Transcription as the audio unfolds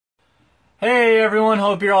Hey everyone,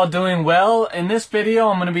 hope you're all doing well. In this video,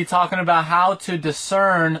 I'm going to be talking about how to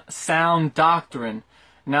discern sound doctrine.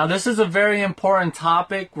 Now, this is a very important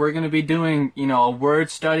topic. We're going to be doing, a word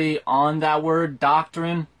study on that word,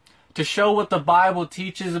 doctrine, to show what the Bible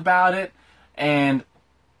teaches about it and,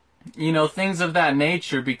 things of that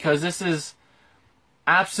nature, because this is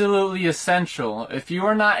absolutely essential. If you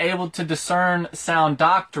are not able to discern sound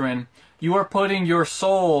doctrine, you are putting your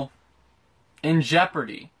soul in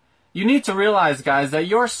jeopardy. You need to realize, guys, that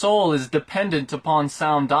your soul is dependent upon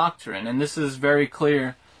sound doctrine, and this is very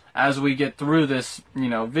clear as we get through this,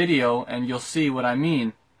 video, and you'll see what I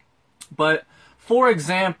mean. But, for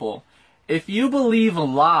example, if you believe a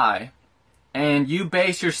lie and you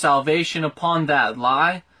base your salvation upon that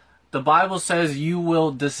lie, the Bible says you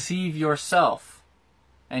will deceive yourself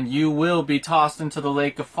and you will be tossed into the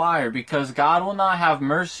lake of fire, because God will not have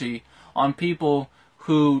mercy on people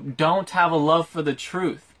who don't have a love for the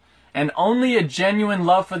truth. And only a genuine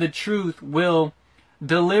love for the truth will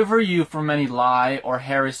deliver you from any lie or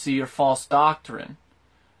heresy or false doctrine.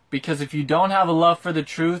 Because if you don't have a love for the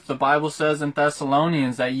truth, the Bible says in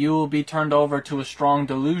Thessalonians that you will be turned over to a strong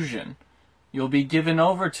delusion. You'll be given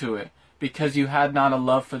over to it because you had not a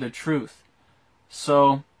love for the truth.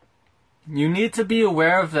 So, you need to be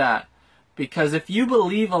aware of that. Because if you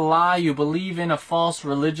believe a lie, you believe in a false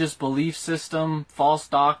religious belief system, false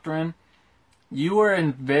doctrine, you are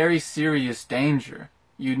in very serious danger.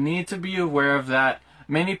 You need to be aware of that.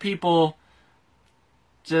 Many people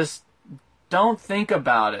just don't think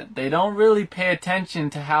about it. They don't really pay attention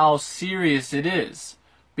to how serious it is.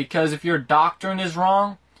 Because if your doctrine is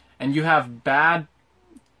wrong and you have bad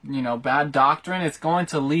doctrine, it's going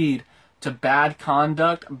to lead to bad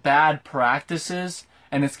conduct, bad practices,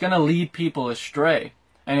 and it's going to lead people astray.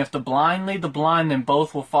 And if the blind lead the blind, then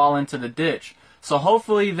both will fall into the ditch. So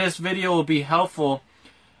hopefully this video will be helpful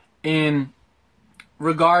in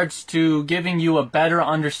regards to giving you a better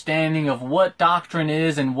understanding of what doctrine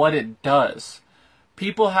is and what it does.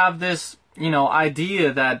 People have this,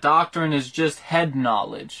 idea that doctrine is just head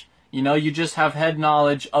knowledge. You just have head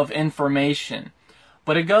knowledge of information.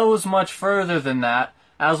 But it goes much further than that,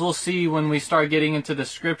 as we'll see when we start getting into the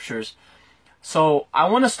scriptures. So I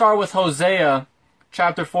want to start with Hosea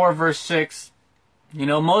chapter 4 verse 6.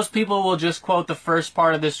 Most people will just quote the first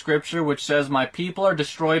part of this scripture, which says, "My people are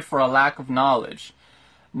destroyed for a lack of knowledge."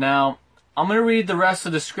 Now, I'm going to read the rest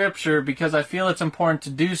of the scripture because I feel it's important to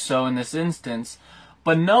do so in this instance.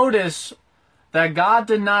 But notice that God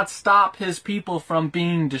did not stop his people from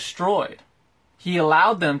being destroyed. He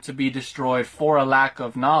allowed them to be destroyed for a lack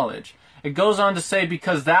of knowledge. It goes on to say,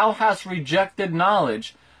 "Because thou hast rejected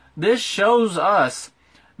knowledge." This shows us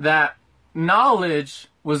that knowledge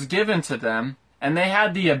was given to them, and they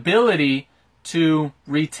had the ability to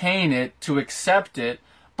retain it, to accept it,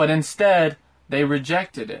 but instead they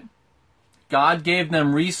rejected it. God gave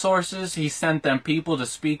them resources. He sent them people to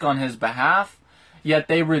speak on his behalf, yet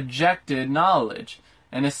they rejected knowledge.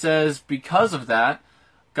 And it says, because of that,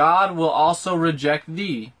 God will also reject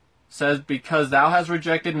thee. It says, "Because thou hast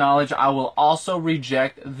rejected knowledge, I will also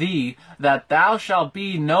reject thee, that thou shalt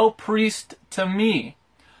be no priest to me."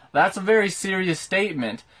 That's a very serious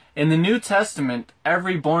statement. In the New Testament,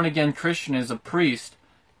 every born-again Christian is a priest,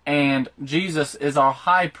 and Jesus is our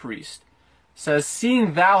high priest. It says,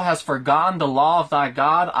 "Seeing thou hast forgotten the law of thy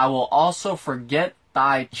God, I will also forget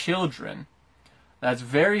thy children." That's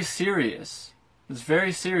very serious. It's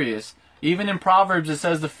very serious. Even in Proverbs it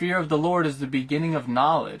says, "The fear of the Lord is the beginning of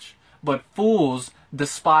knowledge, but fools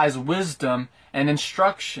despise wisdom and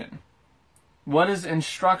instruction." What is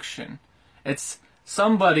instruction? It's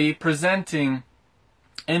somebody presenting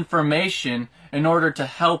information in order to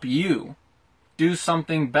help you do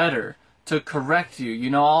something better, to correct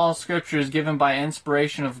you. All scripture is given by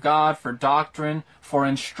inspiration of God for doctrine, for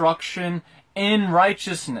instruction in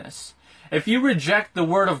righteousness. If you reject the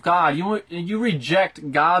word of God, you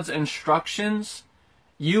reject God's instructions,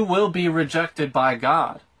 you will be rejected by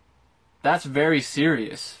God. That's very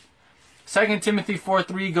serious. 2 Timothy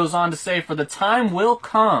 4:3 goes on to say, "For the time will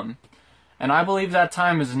come," and I believe that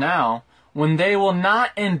time is now, "when they will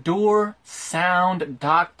not endure sound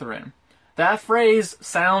doctrine." That phrase,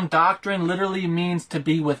 sound doctrine, literally means to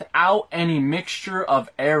be without any mixture of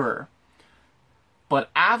error. "But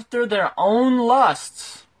after their own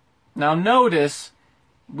lusts." Now notice,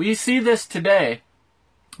 we see this today.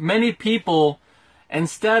 Many people,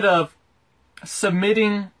 instead of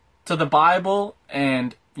submitting to the Bible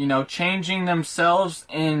and, changing themselves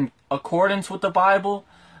in accordance with the Bible,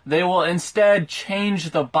 they will instead change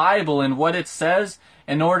the Bible and what it says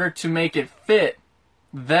in order to make it fit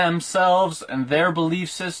themselves and their belief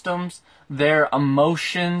systems, their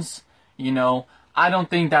emotions, I don't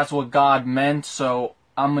think that's what God meant, so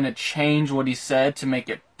I'm going to change what he said to make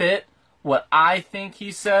it fit what I think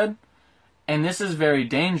he said. And this is very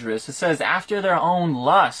dangerous. It says, after their own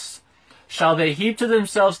lusts shall they heap to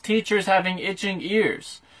themselves teachers having itching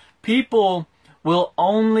ears. People will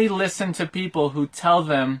only listen to people who tell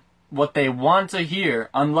them what they want to hear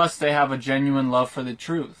unless they have a genuine love for the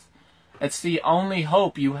truth. It's the only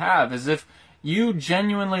hope you have, is if you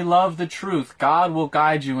genuinely love the truth, God will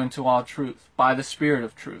guide you into all truth by the Spirit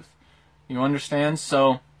of truth. You understand?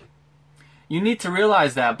 So you need to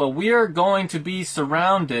realize that. But we are going to be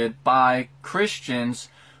surrounded by Christians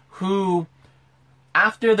who,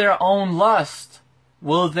 after their own lust,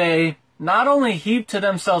 will they not only heap to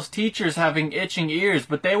themselves teachers having itching ears,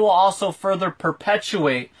 but they will also further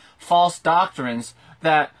perpetuate false doctrines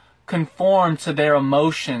that conform to their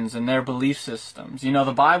emotions and their belief systems.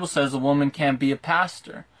 The Bible says a woman can't be a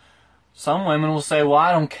pastor. Some women will say, well,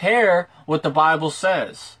 I don't care what the Bible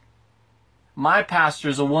says. My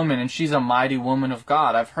pastor's a woman and she's a mighty woman of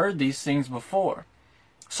God. I've heard these things before.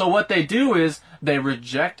 So what they do is they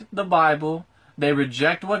reject the Bible, they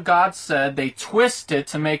reject what God said, they twist it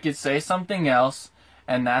to make it say something else,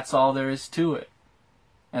 and that's all there is to it.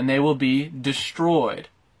 And they will be destroyed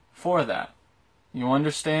for that. You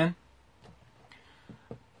understand?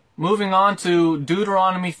 Moving on to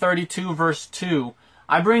Deuteronomy 32 verse 2.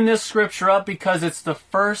 I bring this scripture up because it's the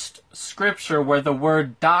first scripture where the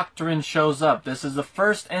word doctrine shows up. This is the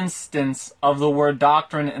first instance of the word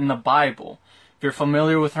doctrine in the Bible. If you're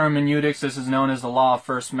familiar with hermeneutics, this is known as the law of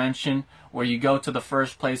first mention, where you go to the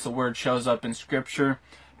first place the word shows up in scripture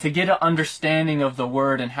to get an understanding of the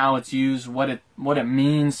word and how it's used, what it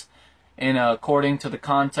means according to the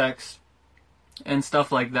context and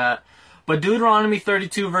stuff like that. But Deuteronomy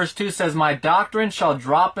 32 verse 2 says, my doctrine shall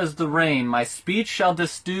drop as the rain, my speech shall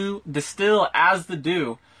distill as the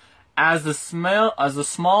dew, as the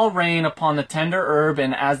small rain upon the tender herb,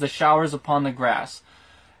 and as the showers upon the grass.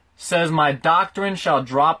 Says, my doctrine shall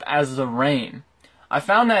drop as the rain. I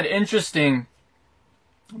found that interesting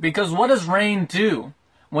because what does rain do?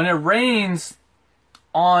 When it rains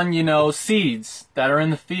on, seeds that are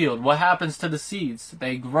in the field, what happens to the seeds?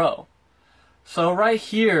 They grow. So right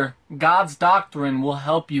here, God's doctrine will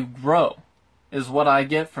help you grow, is what I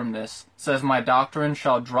get from this. It says, my doctrine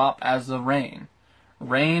shall drop as the rain.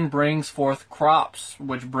 Rain brings forth crops,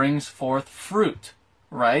 which brings forth fruit,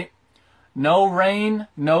 right? No rain,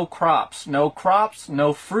 no crops. No crops,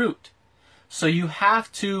 no fruit. So you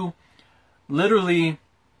have to literally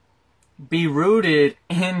be rooted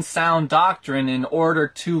in sound doctrine in order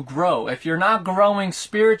to grow. If you're not growing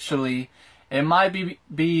spiritually, it might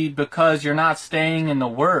be because you're not staying in the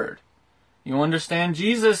Word. You understand?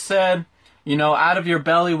 Jesus said, out of your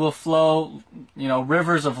belly will flow,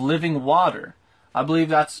 rivers of living water. I believe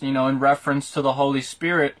that's, in reference to the Holy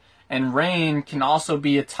Spirit. And rain can also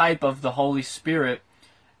be a type of the Holy Spirit.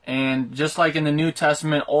 And just like in the New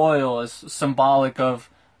Testament, oil is symbolic of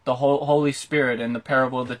the Holy Spirit in the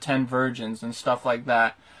parable of the 10 virgins and stuff like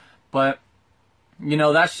that. But,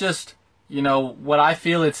 that's just, what I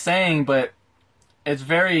feel it's saying, but it's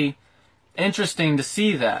very interesting to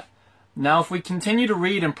see that. Now, if we continue to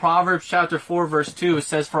read in Proverbs chapter 4, verse 2, it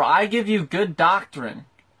says, for I give you good doctrine.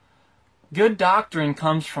 Good doctrine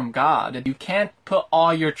comes from God. You can't put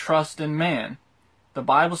all your trust in man. The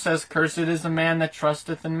Bible says, cursed is the man that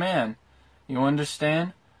trusteth in man. You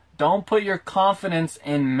understand? Don't put your confidence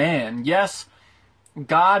in man. Yes,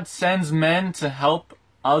 God sends men to help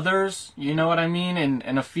others. You know what I mean?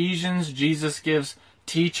 In Ephesians, Jesus gives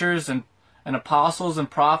teachers and apostles and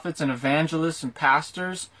prophets and evangelists and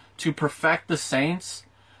pastors to perfect the saints.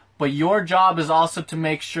 But your job is also to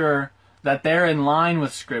make sure that they're in line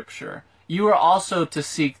with Scripture. You are also to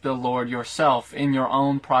seek the Lord yourself in your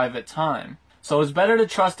own private time. So it's better to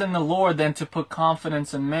trust in the Lord than to put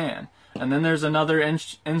confidence in man. And then there's another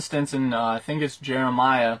instance in, I think it's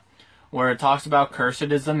Jeremiah, where it talks about, cursed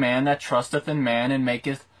is the man that trusteth in man and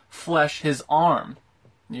maketh flesh his arm.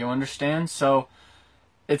 You understand? So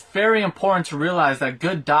it's very important to realize that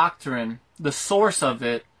good doctrine, the source of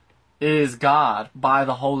it, is God by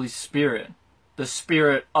the Holy Spirit. The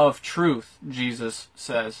Spirit of truth, Jesus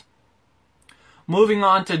says. Moving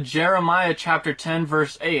on to Jeremiah chapter 10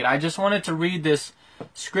 verse 8. I just wanted to read this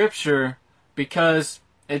scripture because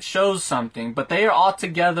it shows something. But they are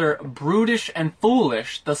altogether brutish and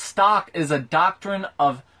foolish. The stock is a doctrine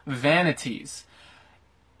of vanities.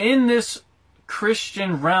 In this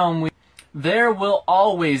Christian realm, there will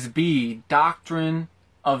always be doctrine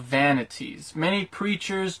of vanities. Many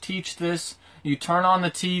preachers teach this. You turn on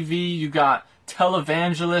the TV, you got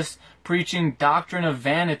televangelists preaching doctrine of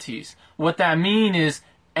vanities. What that means is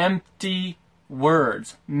empty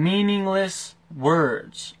words, meaningless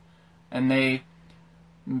words. And they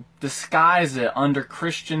disguise it under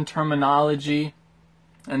Christian terminology.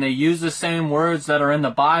 And they use the same words that are in the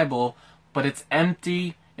Bible, but it's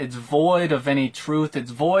empty, it's void of any truth,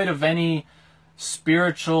 it's void of any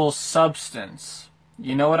spiritual substance.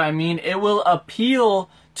 You know what I mean? It will appeal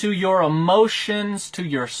to your emotions, to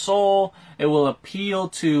your soul. It will appeal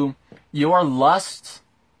to your lust.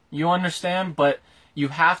 You understand? But you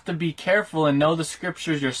have to be careful and know the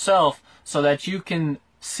scriptures yourself so that you can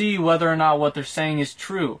see whether or not what they're saying is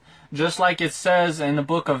true. Just like it says in the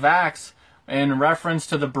book of Acts, in reference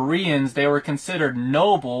to the Bereans, they were considered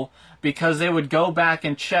noble because they would go back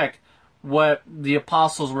and check what the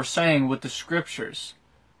apostles were saying with the scriptures.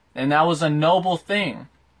 And that was a noble thing.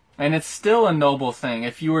 And it's still a noble thing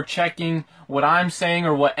if you were checking what I'm saying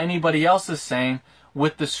or what anybody else is saying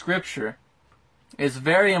with the scripture. It's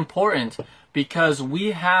very important because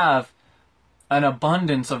we have an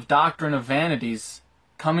abundance of doctrine of vanities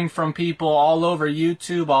coming from people all over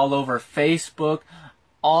YouTube, all over Facebook,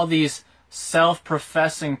 all these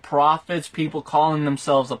self-professing prophets, people calling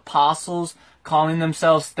themselves apostles, calling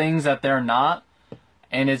themselves things that they're not.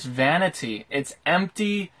 And it's vanity. It's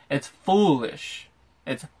empty. It's foolish.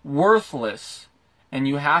 It's worthless. And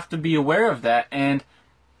you have to be aware of that and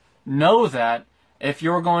know that if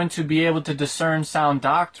you're going to be able to discern sound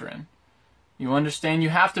doctrine. You understand? You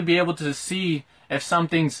have to be able to see if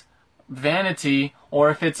something's vanity or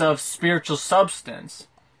if it's of spiritual substance.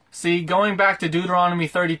 See, going back to Deuteronomy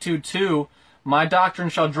 32:2, my doctrine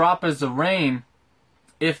shall drop as the rain.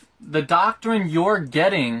 If the doctrine you're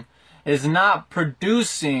getting is not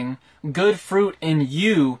producing good fruit in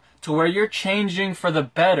you to where you're changing for the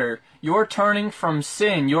better, you're turning from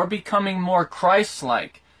sin, you're becoming more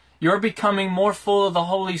Christ-like, you're becoming more full of the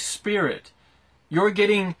Holy Spirit, you're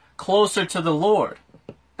getting closer to the Lord,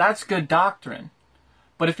 that's good doctrine.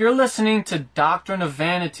 But if you're listening to doctrine of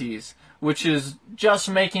vanities, which is just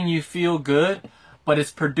making you feel good, but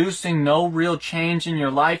it's producing no real change in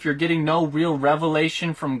your life, you're getting no real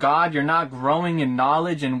revelation from God, you're not growing in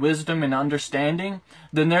knowledge and wisdom and understanding,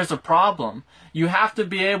 then there's a problem. You have to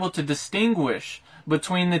be able to distinguish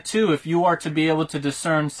between the two if you are to be able to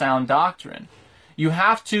discern sound doctrine. You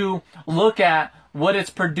have to look at what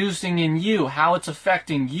it's producing in you, how it's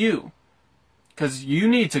affecting you. Because you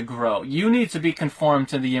need to grow. You need to be conformed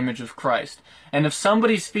to the image of Christ. And if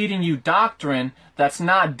somebody's feeding you doctrine that's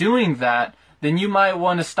not doing that, then you might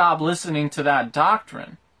want to stop listening to that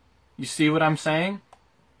doctrine. You see what I'm saying?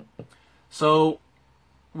 So,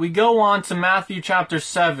 we go on to Matthew chapter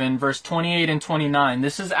 7, verse 28 and 29.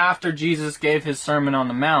 This is after Jesus gave his Sermon on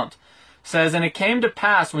the Mount. It says, "And it came to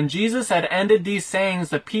pass, when Jesus had ended these sayings,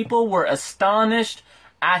 the people were astonished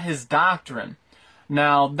at his doctrine."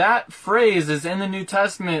 Now, that phrase is in the New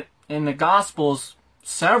Testament, in the Gospels,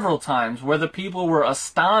 several times, where the people were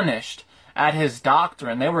astonished at his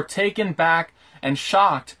doctrine. They were taken back and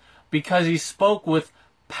shocked because he spoke with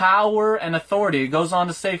power and authority. It goes on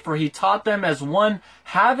to say, "For he taught them as one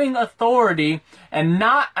having authority and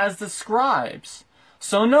not as the scribes."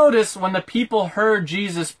 So notice when the people heard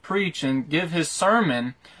Jesus preach and give his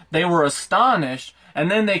sermon, they were astonished, and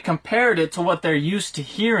then they compared it to what they're used to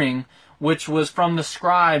hearing, which was from the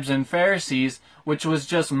scribes and Pharisees, which was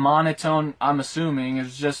just monotone, I'm assuming. It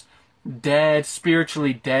was just dead,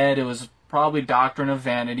 spiritually dead. It was probably doctrine of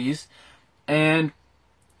vanities. And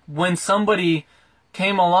when somebody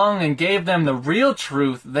came along and gave them the real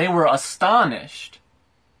truth, they were astonished.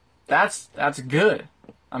 That's good.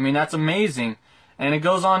 I mean, that's amazing. And it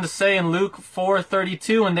goes on to say in Luke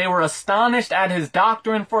 4:32, "And they were astonished at his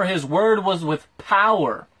doctrine, for his word was with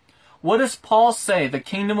power." What does Paul say? The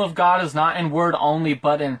kingdom of God is not in word only,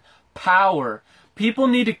 but in power. People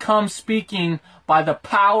need to come speaking by the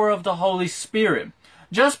power of the Holy Spirit.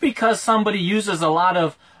 Just because somebody uses a lot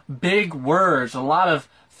of big words, a lot of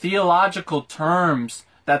theological terms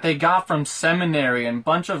that they got from seminary and a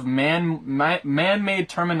bunch of man-made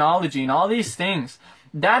terminology and all these things,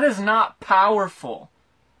 that is not powerful.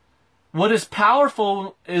 What is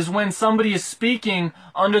powerful is when somebody is speaking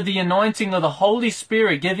under the anointing of the Holy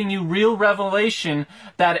Spirit, giving you real revelation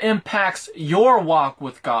that impacts your walk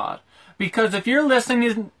with God. Because if you're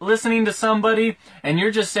listening to somebody and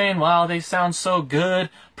you're just saying, "Wow, they sound so good,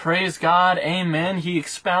 praise God, amen, he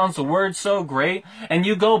expounds the word so great," and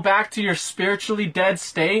you go back to your spiritually dead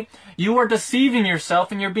state, you are deceiving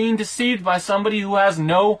yourself, and you're being deceived by somebody who has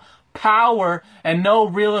no power and no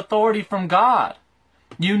real authority from God.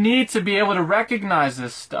 You need to be able to recognize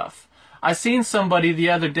this stuff. I seen somebody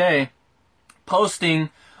the other day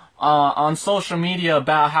posting on social media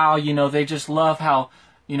about how, they just love how,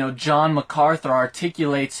 John MacArthur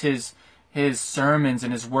articulates his sermons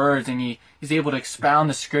and his words, and he's able to expound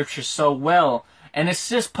the scripture so well. And it's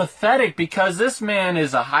just pathetic because this man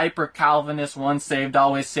is a hyper Calvinist, once saved,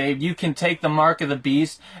 always saved. You can take the mark of the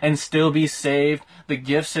beast and still be saved. The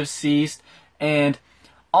gifts have ceased. And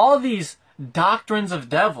all these doctrines of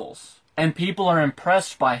devils, and people are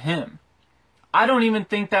impressed by him. I don't even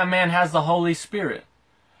think that man has the Holy Spirit.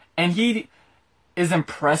 And he is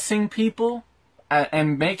impressing people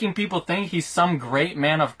and making people think he's some great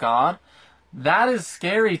man of God. That is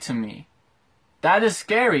scary to me. That is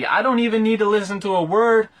scary. I don't even need to listen to a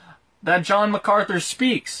word that John MacArthur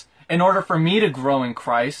speaks in order for me to grow in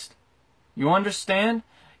Christ. You understand?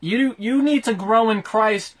 You need to grow in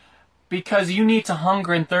Christ because you need to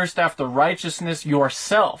hunger and thirst after righteousness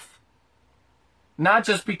yourself. Not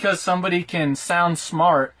just because somebody can sound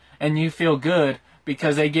smart and you feel good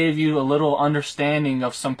because they gave you a little understanding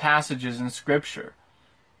of some passages in Scripture.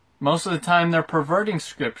 Most of the time they're perverting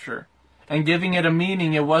Scripture and giving it a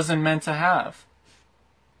meaning it wasn't meant to have.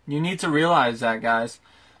 You need to realize that, guys.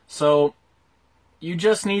 So, you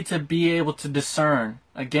just need to be able to discern.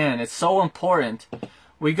 Again, it's so important.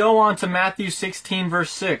 We go on to Matthew 16,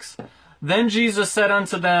 verse 6. Then Jesus said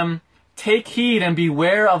unto them, Take heed and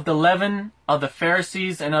beware of the leaven of the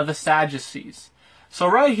Pharisees and of the Sadducees. So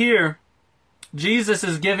right here, Jesus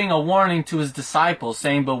is giving a warning to his disciples,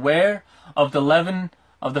 saying, Beware of the leaven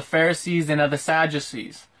of the Pharisees and of the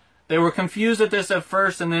Sadducees. They were confused at this at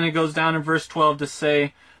first, and then it goes down in verse 12 to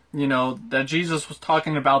say, that Jesus was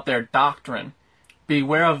talking about their doctrine.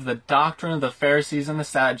 Beware of the doctrine of the Pharisees and the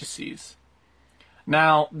Sadducees.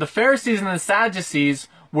 Now, the Pharisees and the Sadducees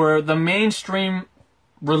were the mainstream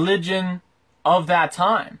religion of that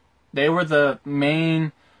time. They were the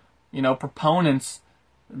main, proponents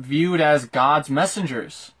viewed as God's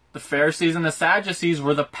messengers. The Pharisees and the Sadducees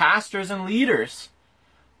were the pastors and leaders.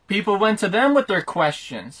 People went to them with their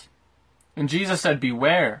questions. And Jesus said,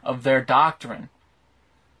 beware of their doctrine.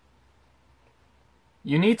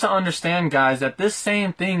 You need to understand, guys, that this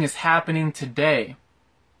same thing is happening today.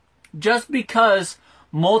 Just because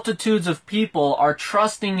multitudes of people are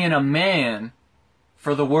trusting in a man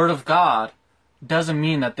for the word of God doesn't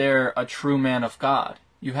mean that they're a true man of God.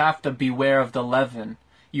 You have to beware of the leaven.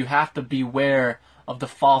 You have to beware of the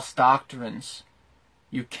false doctrines.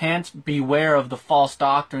 You can't beware of the false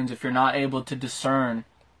doctrines if you're not able to discern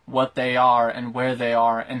what they are and where they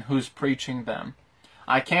are and who's preaching them.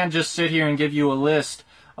 I can't just sit here and give you a list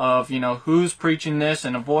of, who's preaching this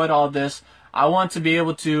and avoid all this. I want to be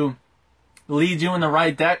able to lead you in the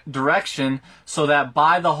right direction so that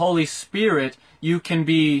by the Holy Spirit you can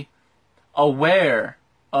be aware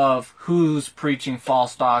of who's preaching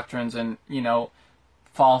false doctrines and,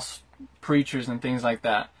 false preachers and things like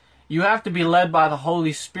that. You have to be led by the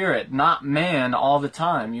Holy Spirit, not man all the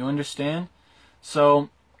time. You understand? So,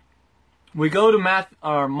 we go to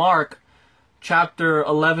Mark chapter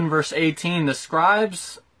 11, verse 18. The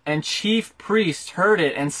scribes and chief priests heard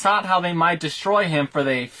it and sought how they might destroy him, for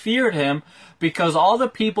they feared him, because all the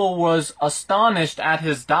people was astonished at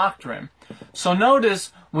his doctrine. So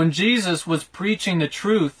notice, when Jesus was preaching the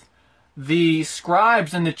truth, the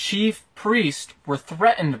scribes and the chief priests were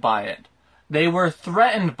threatened by it. They were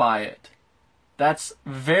threatened by it. That's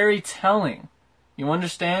very telling. You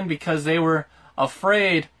understand? Because they were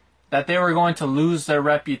afraid that they were going to lose their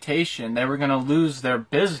reputation. They were going to lose their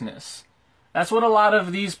business. That's what a lot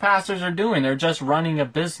of these pastors are doing. They're just running a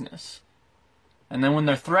business. And then when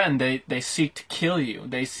they're threatened, they seek to kill you.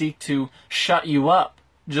 They seek to shut you up.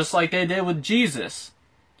 Just like they did with Jesus.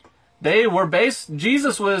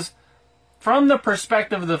 Jesus was, from the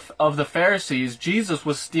perspective of the Pharisees, Jesus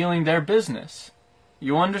was stealing their business.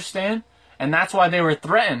 You understand? And that's why they were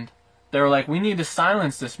threatened. They were like, we need to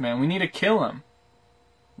silence this man. We need to kill him.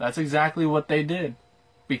 That's exactly what they did.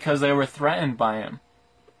 Because they were threatened by him.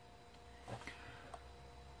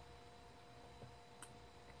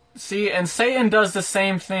 See, and Satan does the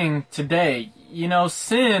same thing today.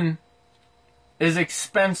 Sin is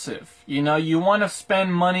expensive. You want to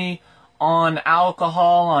spend money on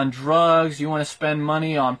alcohol, on drugs. You want to spend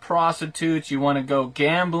money on prostitutes. You want to go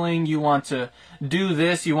gambling. You want to do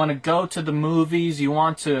this. You want to go to the movies. You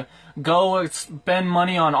want to go spend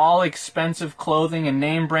money on all expensive clothing and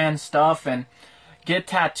name brand stuff and get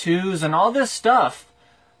tattoos and all this stuff.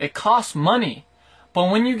 It costs money.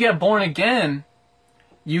 But when you get born again,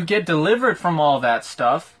 you get delivered from all that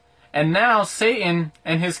stuff. And now Satan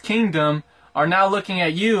and his kingdom are now looking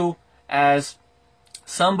at you as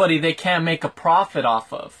somebody they can't make a profit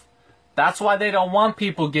off of. That's why they don't want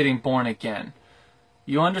people getting born again.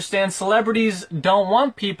 You understand? Celebrities don't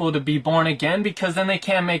want people to be born again because then they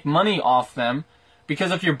can't make money off them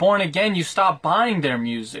Because if you're born again, you stop buying their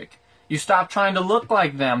music. You stop trying to look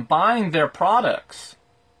like them, buying their products.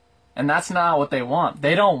 And that's not what they want.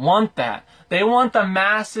 They don't want that. They want the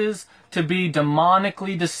masses to be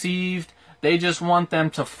demonically deceived. They just want them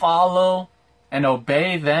to follow and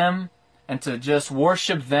obey them and to just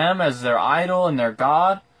worship them as their idol and their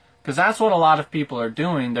God. Because that's what a lot of people are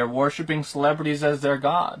doing. They're worshiping celebrities as their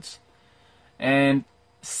gods. And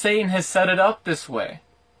Satan has set it up this way.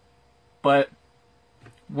 But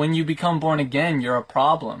when you become born again, you're a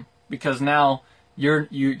problem. Because now you're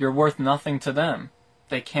worth nothing to them.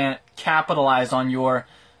 They can't capitalize on your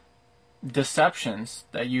deceptions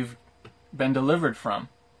that you've been delivered from.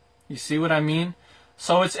 You see what I mean?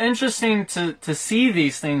 So it's interesting to see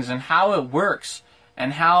these things and how it works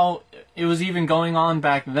and how it was even going on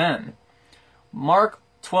back then. Mark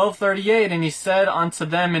 12:38, and he said unto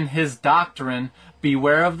them in his doctrine,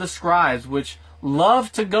 beware of the scribes, which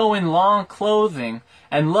love to go in long clothing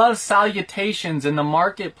and love salutations in the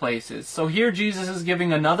marketplaces. So here Jesus is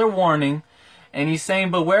giving another warning, and he's saying,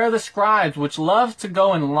 beware of the scribes, which love to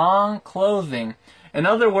go in long clothing. In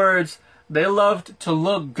other words, they loved to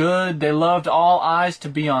look good. They loved all eyes to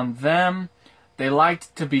be on them. They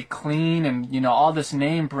liked to be clean and, all this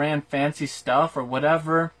name brand fancy stuff or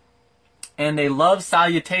whatever. And they loved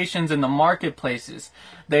salutations in the marketplaces.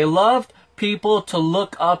 They loved people to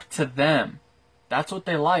look up to them. That's what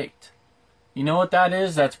they liked. You know what that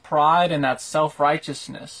is? That's pride and that's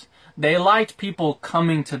self-righteousness. They liked people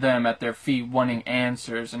coming to them at their feet wanting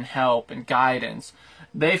answers and help and guidance.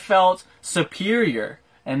 They felt superior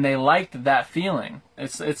and they liked that feeling.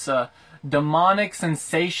 It's a demonic,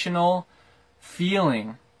 sensational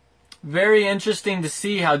feeling. Very interesting to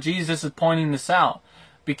see how Jesus is pointing this out,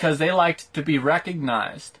 because they liked to be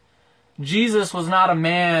recognized. Jesus was not a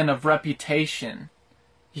man of reputation.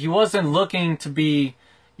 He wasn't looking to be,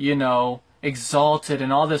 exalted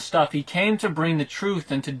and all this stuff. He came to bring the truth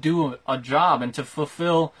and to do a job and to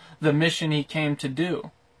fulfill the mission he came to do.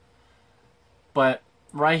 But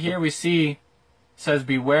right here we see, says,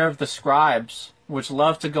 beware of the scribes, which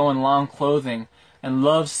love to go in long clothing and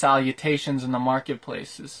love salutations in the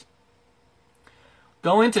marketplaces.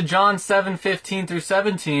 Go into John 7:15 through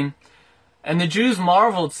 17. And the Jews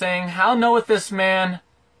marveled, saying, how knoweth this man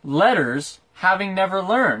letters, having never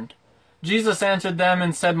learned? Jesus answered them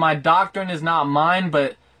and said, my doctrine is not mine,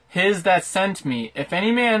 but his that sent me. If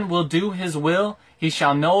any man will do his will, he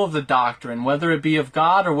shall know of the doctrine, whether it be of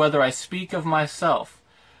God or whether I speak of myself.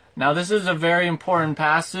 Now this is a very important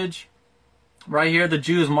passage. Right here the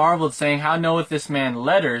Jews marveled, saying, how knoweth this man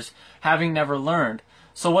letters, having never learned?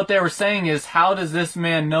 So what they were saying is, how does this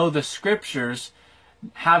man know the scriptures,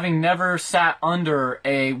 having never sat under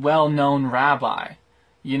a well-known rabbi?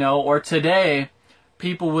 Or today,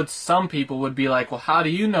 some people would be like, well, how do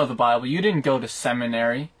you know the Bible? You didn't go to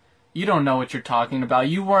seminary. You don't know what you're talking about.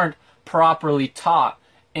 You weren't properly taught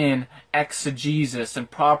in exegesis and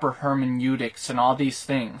proper hermeneutics and all these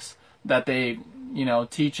things that they,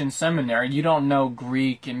 teach in seminary. You don't know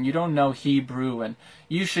Greek and you don't know Hebrew, and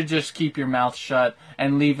you should just keep your mouth shut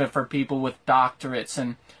and leave it for people with doctorates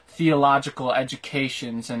and theological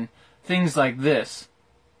educations and things like this.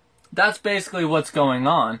 That's basically what's going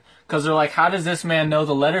on, because they're like, how does this man know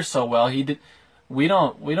the letters so well? We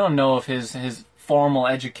don't know of his formal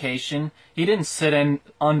education. He didn't sit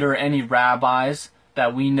under any rabbis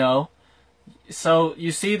that we know. So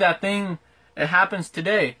you see that thing, it happens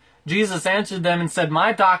today. Jesus answered them and said,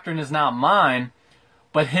 my doctrine is not mine,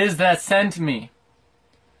 but his that sent me.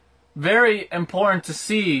 Very important to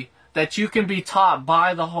see that you can be taught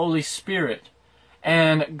by the Holy Spirit,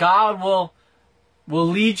 and God will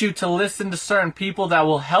lead you to listen to certain people that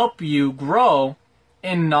will help you grow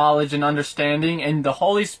in knowledge and understanding, and the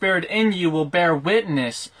Holy Spirit in you will bear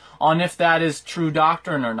witness on if that is true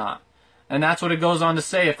doctrine or not. And that's what it goes on to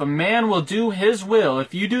say. If a man will do his will,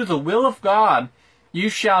 if you do the will of God, you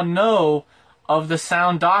shall know of the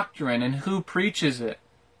sound doctrine and who preaches it.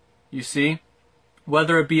 You see?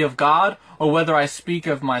 Whether it be of God or whether I speak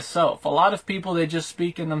of myself. A lot of people, they just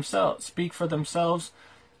speak for themselves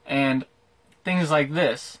and things like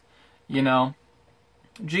this.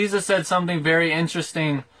 Jesus said something very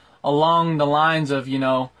interesting along the lines of,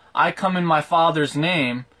 I come in my Father's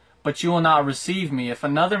name, but you will not receive me. If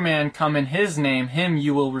another man come in his name, him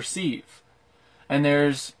you will receive. And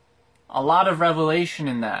there's a lot of revelation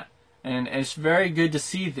in that. And it's very good to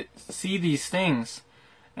see these things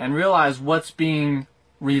and realize what's being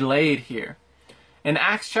relayed here. In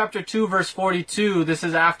Acts chapter 2, verse 42, this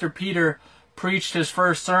is after Peter preached his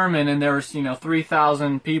first sermon, and there was,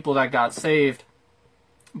 3,000 people that got saved.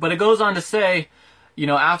 But it goes on to say,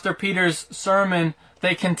 after Peter's sermon,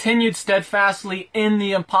 they continued steadfastly in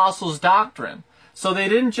the apostles' doctrine. So they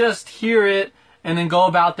didn't just hear it and then go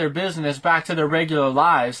about their business back to their regular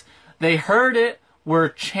lives. They heard it, were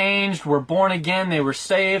changed, were born again, they were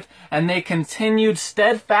saved, and they continued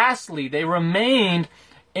steadfastly. They remained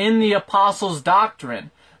in the apostles'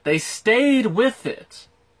 doctrine. They stayed with it,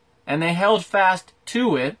 and they held fast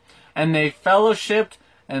to it, and they fellowshiped,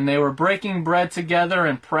 and they were breaking bread together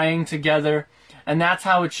and praying together, and that's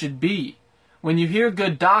how it should be. When you hear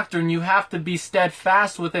good doctrine, you have to be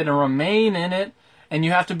steadfast with it and remain in it, and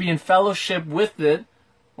you have to be in fellowship with it,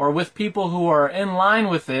 or with people who are in line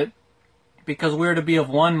with it, because we're to be of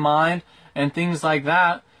one mind and things like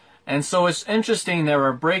that. And so it's interesting, they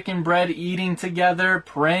were breaking bread, eating together,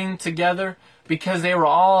 praying together, because they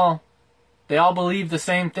all believed the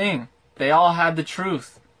same thing. They all had the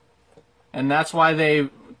truth. And that's why they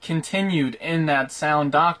continued in that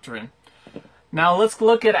sound doctrine. Now let's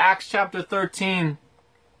look at Acts chapter 13,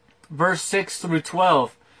 verse 6 through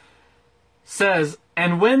 12. It says,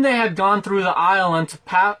 "And when they had gone through the isle unto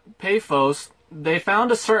Paphos, they found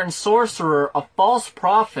a certain sorcerer, a false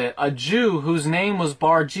prophet, a Jew, whose name was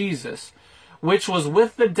Bar-Jesus, which was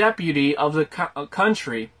with the deputy of the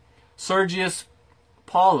country, Sergius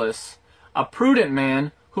Paulus, a prudent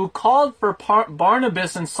man, who called for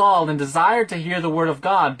Barnabas and Saul, and desired to hear the word of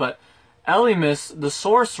God. But Elymas, the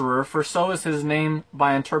sorcerer, for so is his name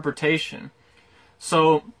by interpretation."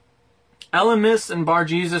 So Elymas and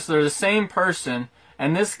Bar-Jesus, they're the same person,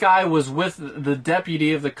 and this guy was with the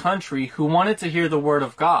deputy of the country who wanted to hear the word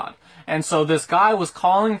of God. And so this guy was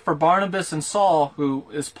calling for Barnabas and Saul, who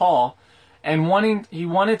is Paul, and he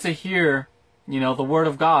wanted to hear, the word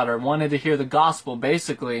of God, or wanted to hear the gospel,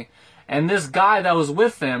 basically. And this guy that was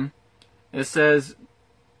with him, it says,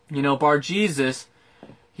 Bar-Jesus,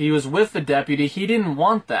 he was with the deputy. He didn't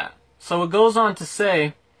want that. So it goes on to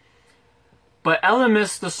say, "But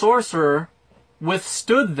Elymas the sorcerer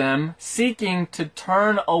withstood them, seeking to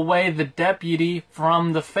turn away the deputy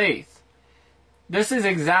from the faith." This is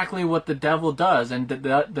exactly what the devil does, and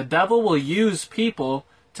the devil will use people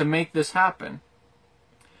to make this happen.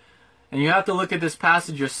 And you have to look at this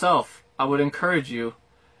passage yourself. I would encourage you.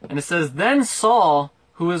 And it says, "Then Saul,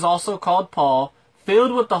 who is also called Paul,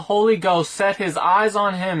 filled with the Holy Ghost, set his eyes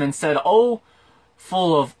on him and said, O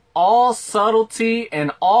full of all subtlety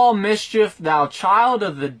and all mischief, thou child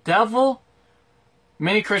of the devil."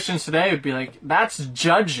 Many Christians today would be like, that's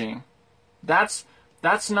judging. That's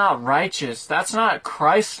not righteous. That's not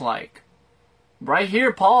Christ-like. Right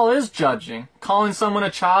here, Paul is judging, calling someone a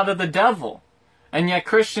child of the devil. And yet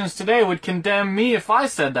Christians today would condemn me if I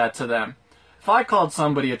said that to them. If I called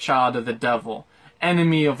somebody a child of the devil,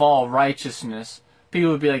 enemy of all righteousness,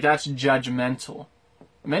 people would be like, that's judgmental.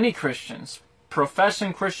 Many Christians,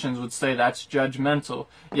 professing Christians, would say that's judgmental.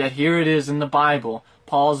 Yet here it is in the Bible.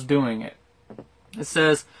 Paul's doing it. It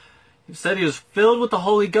says, he said he was filled with the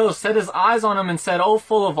Holy Ghost, set his eyes on him and said, O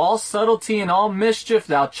full of all subtlety and all mischief,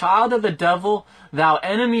 thou child of the devil, thou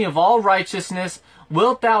enemy of all righteousness,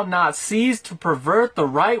 wilt thou not cease to pervert the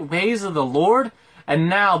right ways of the Lord? And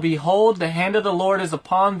now, behold, the hand of the Lord is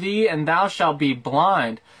upon thee, and thou shalt be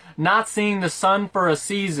blind, not seeing the sun for a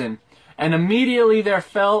season. And immediately there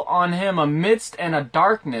fell on him a mist and a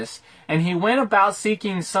darkness, and he went about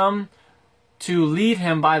seeking some to lead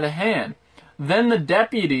him by the hand. Then the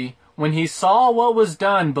deputy, when he saw what was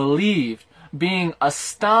done, believed, being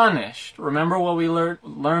astonished. Remember what we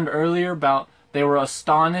learned earlier about they were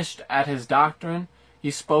astonished at his doctrine?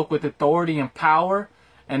 He spoke with authority and power.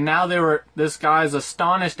 And now this guy's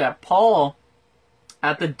astonished at Paul,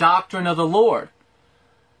 at the doctrine of the Lord.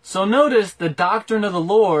 So notice the doctrine of the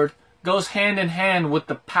Lord goes hand in hand with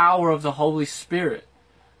the power of the Holy Spirit.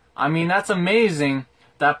 I mean, that's amazing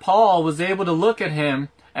that Paul was able to look at him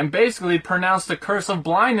and basically pronounce the curse of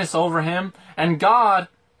blindness over him, and God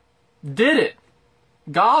did it.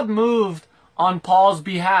 God moved on Paul's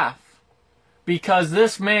behalf because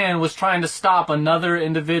this man was trying to stop another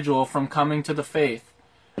individual from coming to the faith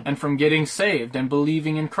and from getting saved and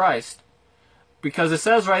believing in Christ. Because it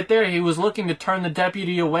says right there, he was looking to turn the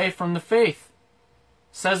deputy away from the faith.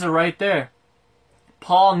 It says it right there.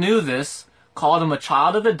 Paul knew this, called him a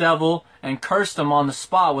child of the devil, and cursed him on the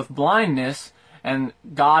spot with blindness, and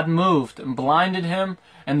God moved and blinded him,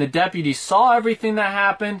 and the deputy saw everything that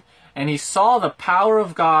happened, and he saw the power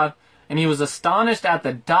of God, and he was astonished at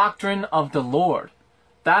the doctrine of the Lord.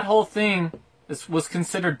 That whole thing was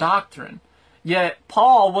considered doctrine. Yet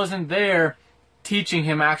Paul wasn't there teaching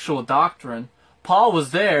him actual doctrine. Paul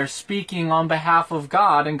was there speaking on behalf of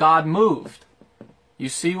God, and God moved. You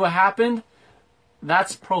see what happened?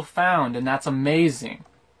 That's profound, and that's amazing.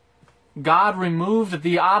 God removed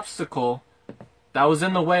the obstacle that was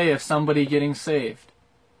in the way of somebody getting saved.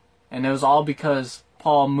 And it was all because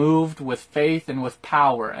Paul moved with faith and with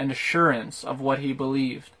power and assurance of what he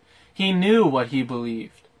believed. He knew what he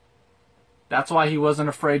believed. That's why he wasn't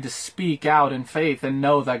afraid to speak out in faith and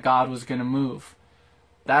know that God was going to move.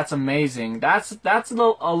 That's amazing. That's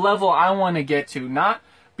a level I want to get to. Not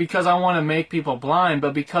because I want to make people blind,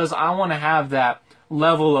 but because I want to have that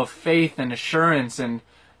level of faith and assurance and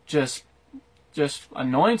just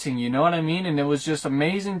anointing, you know what I mean? And it was just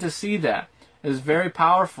amazing to see that. It was very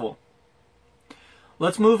powerful.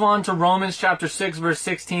 Let's move on to Romans chapter 6, verse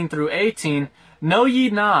 16 through 18. Know ye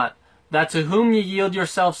not that to whom ye yield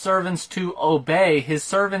yourselves servants to obey, his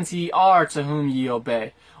servants ye are to whom ye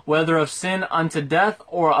obey, whether of sin unto death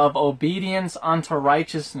or of obedience unto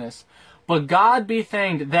righteousness. But God be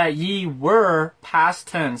thanked that ye were, past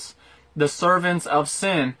tense, the servants of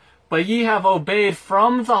sin, but ye have obeyed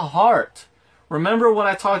from the heart. Remember what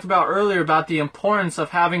I talked about earlier about the importance of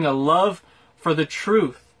having a love for the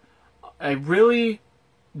truth. A really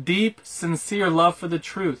deep, sincere love for the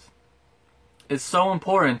truth is so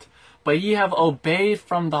important. But ye have obeyed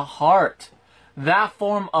from the heart that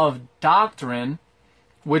form of doctrine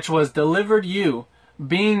which was delivered you,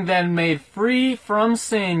 being then made free from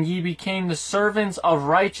sin, ye became the servants of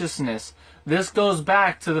righteousness. This goes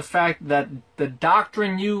back to the fact that the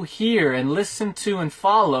doctrine you hear and listen to and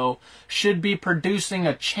follow should be producing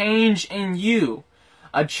a change in you.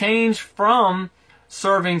 A change from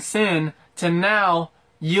serving sin to now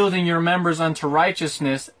yielding your members unto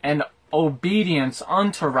righteousness and obedience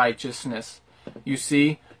unto righteousness. You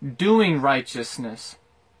see, doing righteousness.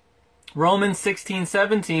 Romans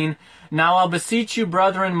 16:17, Now I'll beseech you,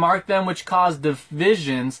 brethren, mark them which cause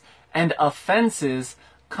divisions and offenses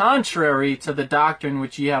contrary to the doctrine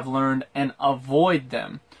which ye have learned, and avoid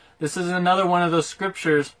them. This is another one of those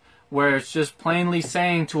scriptures where it's just plainly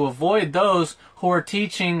saying to avoid those who are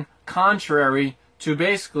teaching contrary to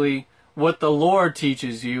basically what the Lord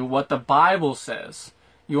teaches you, what the Bible says.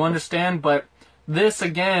 You understand? But this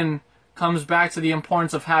again comes back to the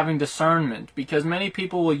importance of having discernment, because many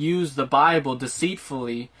people will use the Bible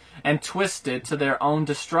deceitfully and twist it to their own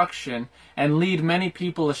destruction and lead many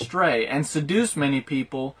people astray and seduce many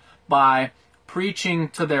people by preaching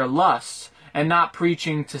to their lusts and not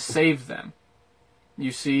preaching to save them.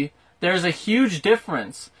 You see, there's a huge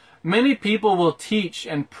difference. Many people will teach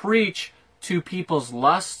and preach to people's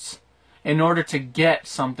lusts in order to get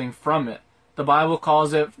something from it. The Bible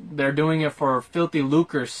calls it, they're doing it for filthy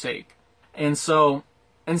lucre's sake. And so,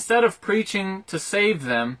 instead of preaching to save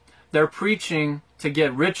them, they're preaching to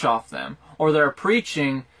get rich off them. Or they're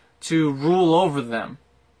preaching to rule over them,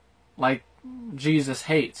 like Jesus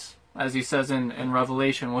hates, as he says in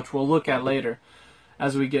Revelation, which we'll look at later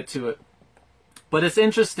as we get to it. But it's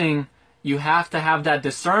interesting, you have to have that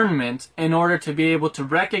discernment in order to be able to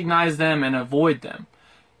recognize them and avoid them.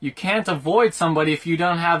 You can't avoid somebody if you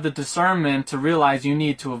don't have the discernment to realize you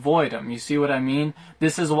need to avoid them. You see what I mean?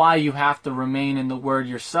 This is why you have to remain in the Word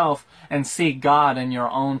yourself and seek God in your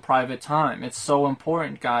own private time. It's so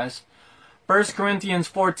important, guys. 1 Corinthians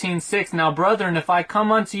 14:6, Now, brethren, if I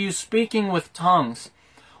come unto you speaking with tongues,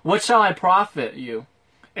 what shall I profit you?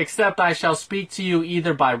 Except I shall speak to you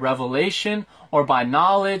either by revelation, or by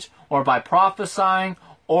knowledge, or by prophesying,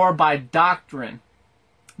 or by doctrine.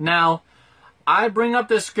 Now, I bring up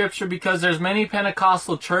this scripture because there's many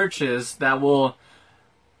Pentecostal churches that will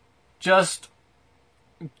just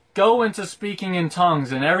go into speaking in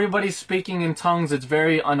tongues, and everybody's speaking in tongues. It's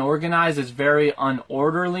very unorganized, it's very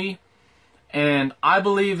unorderly, and I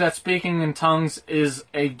believe that speaking in tongues is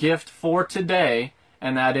a gift for today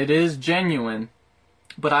and that it is genuine.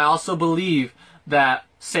 But I also believe that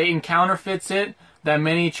Satan counterfeits it, that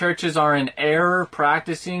many churches are in error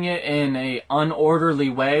practicing it in a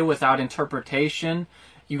unorderly way without interpretation.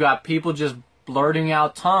 You got people just blurting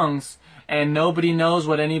out tongues and nobody knows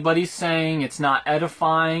what anybody's saying. It's not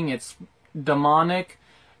edifying, it's demonic,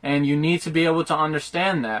 and you need to be able to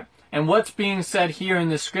understand that. And what's being said here in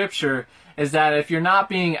this scripture is that if you're not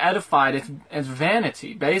being edified, it's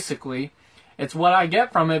vanity, basically. It's what I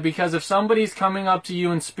get from it, because if somebody's coming up to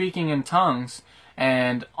you and speaking in tongues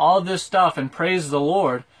and all this stuff and praise the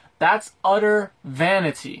Lord, that's utter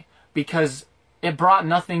vanity, because it brought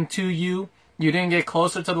nothing to you. You didn't get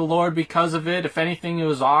closer to the Lord because of it. If anything, it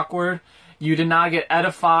was awkward. You did not get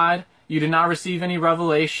edified. You did not receive any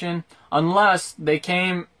revelation, unless they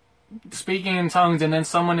came speaking in tongues and then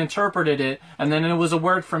someone interpreted it, and then it was a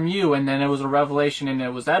word from you, and then it was a revelation and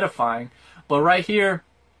it was edifying. But right here,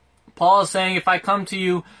 Paul is saying, if I come to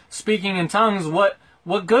you speaking in tongues, what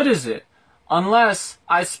good is it? Unless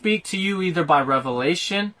I speak to you either by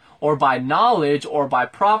revelation or by knowledge, or by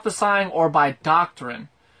prophesying, or by doctrine.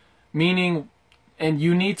 Meaning, and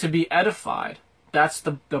you need to be edified. That's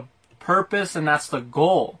the purpose, and that's the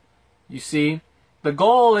goal. You see? The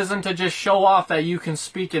goal isn't to just show off that you can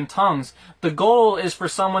speak in tongues. The goal is for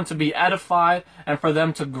someone to be edified and for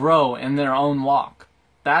them to grow in their own walk.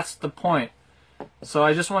 That's the point. So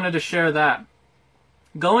I just wanted to share that.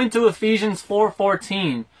 Going to Ephesians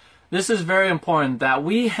 4:14, this is very important, that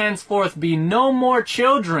we henceforth be no more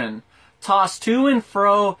children, tossed to and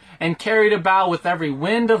fro and carried about with every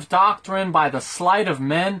wind of doctrine by the sleight of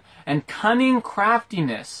men and cunning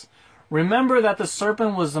craftiness. Remember that the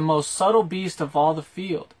serpent was the most subtle beast of all the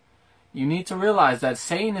field. You need to realize that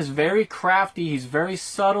Satan is very crafty, he's very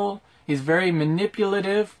subtle, he's very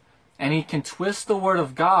manipulative, and he can twist the word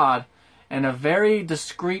of God in a very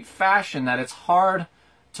discreet fashion that it's hard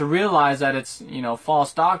to realize that it's,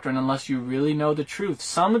 false doctrine unless you really know the truth.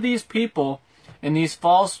 Some of these people in these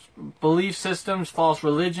false belief systems, false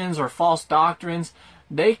religions, or false doctrines,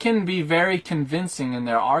 they can be very convincing in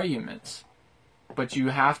their arguments. But you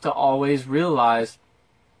have to always realize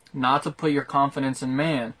not to put your confidence in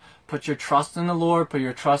man. Put your trust in the Lord, put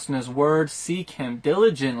your trust in His Word, seek Him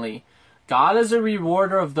diligently. God is a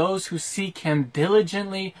rewarder of those who seek Him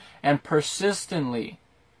diligently and persistently.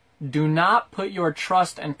 Do not put your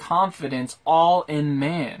trust and confidence all in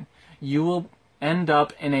man. You will end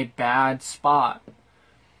up in a bad spot.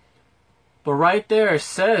 But right there it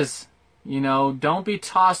says, don't be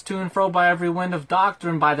tossed to and fro by every wind of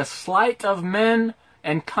doctrine, by the sleight of men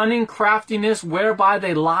and cunning craftiness, whereby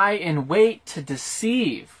they lie in wait to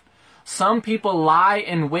deceive. Some people lie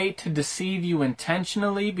in wait to deceive you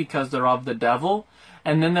intentionally because they're of the devil.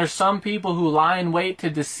 And then there's some people who lie in wait to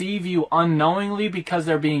deceive you unknowingly because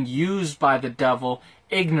they're being used by the devil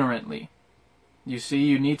ignorantly. You see,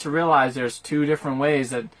 you need to realize there's two different ways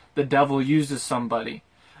that the devil uses somebody.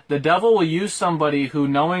 The devil will use somebody who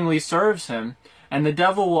knowingly serves him, and the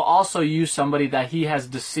devil will also use somebody that he has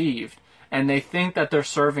deceived, and they think that they're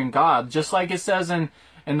serving God. Just like it says in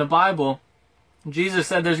the Bible, Jesus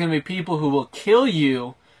said there's going to be people who will kill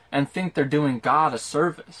you and think they're doing God a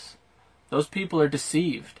service. Those people are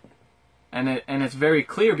deceived. And it's very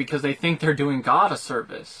clear because they think they're doing God a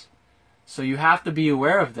service. So you have to be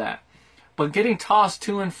aware of that. But getting tossed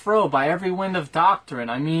to and fro by every wind of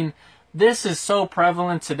doctrine, this is so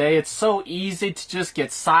prevalent today. It's so easy to just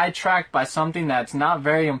get sidetracked by something that's not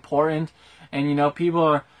very important. And, people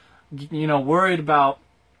are, worried about,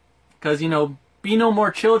 because, be no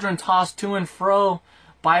more children tossed to and fro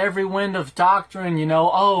by every wind of doctrine.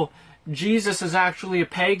 Jesus is actually a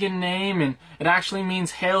pagan name, and it actually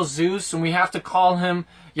means Hail Zeus, and we have to call him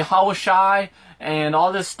Yahushai, and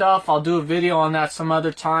all this stuff. I'll do a video on that some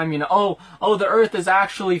other time. The earth is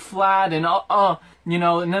actually flat, and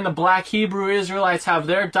and then the black Hebrew Israelites have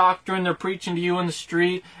their doctrine they're preaching to you in the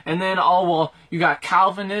street, and then you got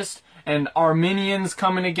Calvinists and Arminians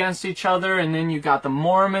coming against each other, and then you got the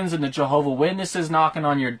Mormons and the Jehovah's Witnesses knocking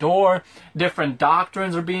on your door. Different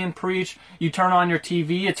doctrines are being preached. You turn on your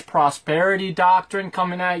TV, it's prosperity doctrine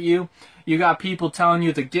coming at you. You got people telling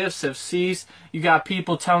you the gifts have ceased. You got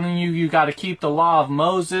people telling you got to keep the law of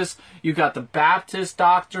Moses. You got the Baptist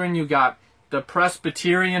doctrine. You got the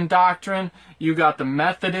Presbyterian doctrine. You got the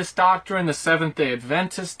Methodist doctrine, the Seventh-day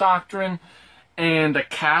Adventist doctrine, and the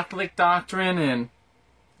Catholic doctrine, and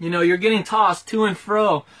you're getting tossed to and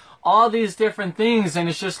fro, all these different things, and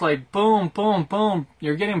it's just like boom, boom, boom.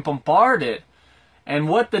 You're getting bombarded. And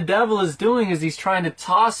what the devil is doing is he's trying to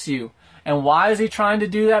toss you. And why is he trying to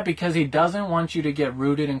do that? Because he doesn't want you to get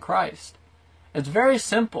rooted in Christ. It's very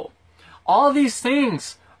simple. All these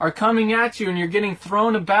things are coming at you and you're getting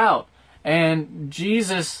thrown about. And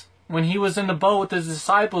Jesus, when he was in the boat with his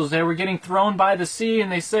disciples, they were getting thrown by the sea,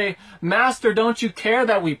 and they say, "Master, don't you care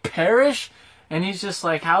that we perish?" And he's just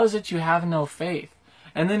like, "How is it you have no faith?"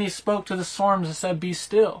 And then he spoke to the storms and said, "Be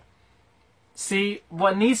still." See,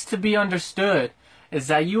 what needs to be understood is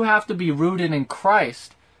that you have to be rooted in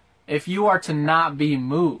Christ if you are to not be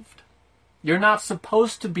moved. You're not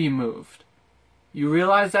supposed to be moved. You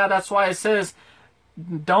realize that? That's why it says,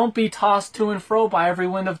 don't be tossed to and fro by every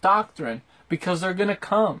wind of doctrine, because they're going to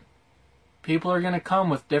come. People are going to come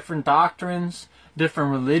with different doctrines,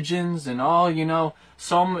 different religions, and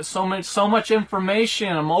so much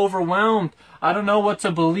information. I'm overwhelmed. I don't know what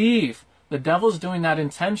to believe. The devil's doing that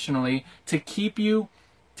intentionally to keep you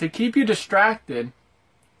distracted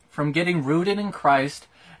from getting rooted in Christ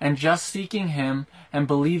and just seeking Him and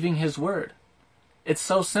believing His word. It's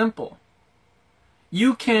so simple.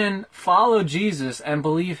 You can follow Jesus and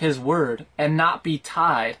believe His word and not be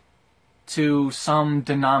tied to some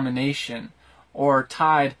denomination or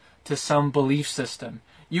tied to some belief system.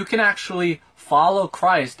 You can actually follow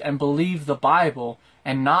Christ and believe the Bible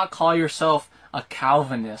and not call yourself a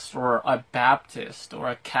Calvinist or a Baptist or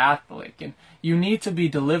a Catholic. And you need to be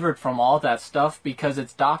delivered from all that stuff because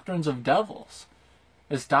it's doctrines of devils.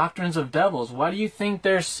 It's doctrines of devils. Why do you think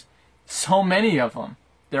there's so many of them?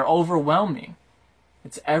 They're overwhelming.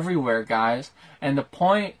 It's everywhere, guys. And the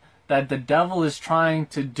point that the devil is trying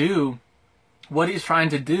to do, what he's trying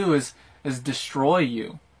to do is destroy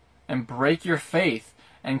you and break your faith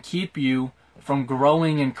and keep you from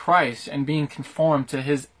growing in Christ and being conformed to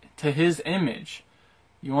his image.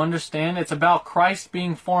 You understand? It's about Christ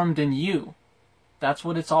being formed in you. That's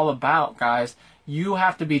what it's all about, guys. You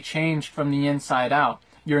have to be changed from the inside out.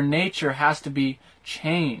 Your nature has to be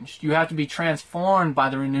changed. You have to be transformed by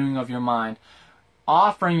the renewing of your mind,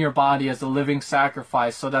 offering your body as a living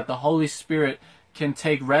sacrifice so that the Holy Spirit can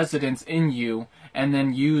take residence in you and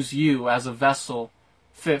then use you as a vessel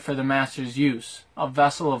fit for the Master's use, a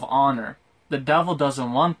vessel of honor. The devil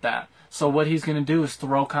doesn't want that. So what he's going to do is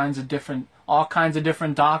throw all kinds of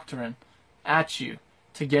different doctrine at you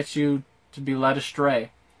to get you to be led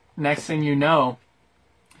astray. Next thing you know,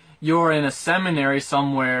 you're in a seminary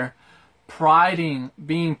somewhere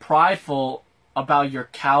being prideful about your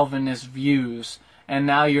Calvinist views, and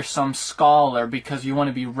now you're some scholar because you want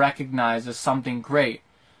to be recognized as something great.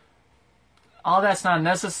 All that's not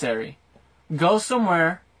necessary. Go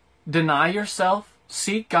somewhere, deny yourself,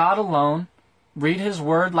 seek God alone, read His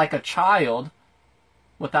Word like a child,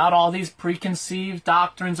 without all these preconceived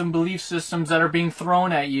doctrines and belief systems that are being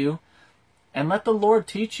thrown at you, and let the Lord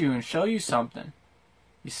teach you and show you something.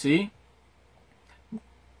 You see?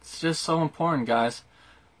 It's just so important, guys.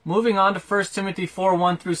 Moving on to 1 Timothy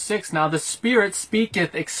 4:1-6. Now the Spirit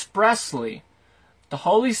speaketh expressly. The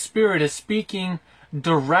Holy Spirit is speaking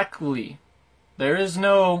directly. There is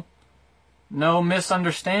no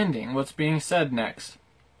misunderstanding what's being said next.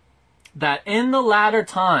 That in the latter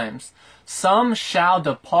times some shall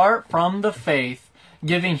depart from the faith,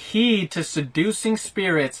 giving heed to seducing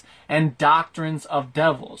spirits and doctrines of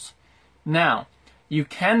devils. Now, you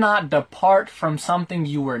cannot depart from something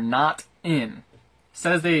you were not in. It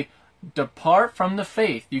says they depart from the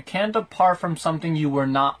faith. You can't depart from something you were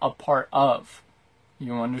not a part of.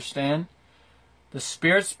 You understand? The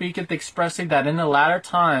Spirit speaketh expressly that in the latter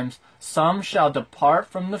times some shall depart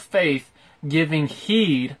from the faith, giving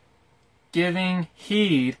heed,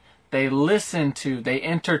 they listened to, they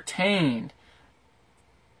entertained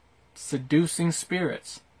seducing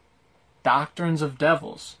spirits, doctrines of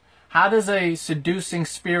devils. How does a seducing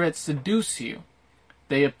spirit seduce you?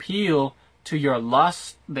 They appeal to your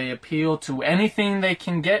lust, they appeal to anything they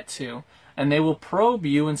can get to, and they will probe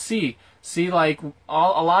you and see like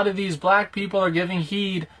a lot of these black people are giving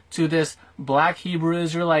heed to this black Hebrew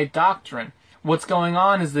Israelite doctrine. What's going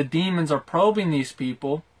on is the demons are probing these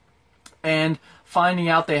people and finding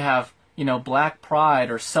out they have, black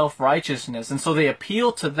pride or self-righteousness. And so they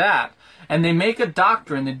appeal to that. And they make a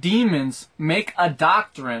doctrine, the demons make a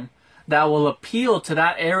doctrine that will appeal to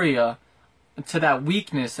that area, to that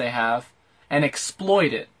weakness they have, and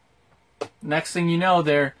exploit it. Next thing you know,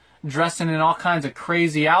 they're dressing in all kinds of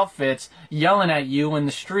crazy outfits, yelling at you in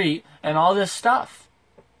the street, and all this stuff.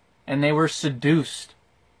 And they were seduced.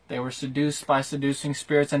 They were seduced by seducing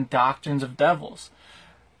spirits and doctrines of devils.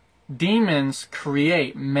 Demons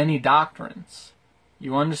create many doctrines.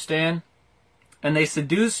 You understand? And they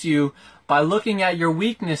seduce you by looking at your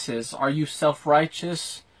weaknesses. Are you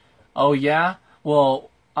self-righteous? Oh yeah? Well,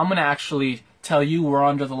 I'm going to actually tell you we're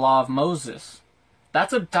under the law of Moses.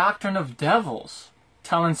 That's a doctrine of devils,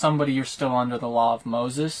 telling somebody you're still under the law of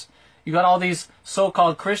Moses. You got all these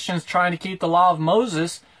so-called Christians trying to keep the law of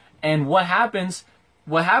Moses, and what happened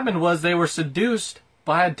was they were seduced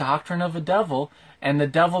by a doctrine of a devil, and the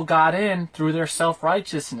devil got in through their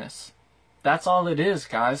self-righteousness. That's all it is,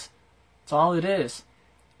 guys. That's all it is.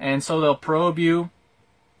 And so they'll probe you.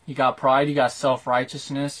 You got pride, you got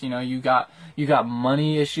self-righteousness, you got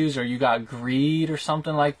money issues, or you got greed or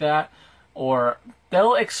something like that. Or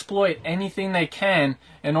they'll exploit anything they can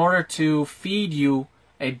in order to feed you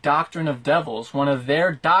a doctrine of devils, one of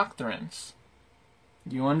their doctrines.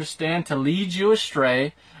 You understand? To lead you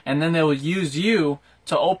astray, and then they will use you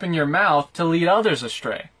to open your mouth to lead others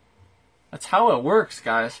astray. That's how it works,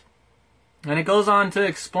 guys. And it goes on to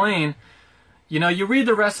explain, you read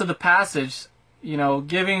the rest of the passage,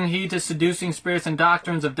 giving heed to seducing spirits and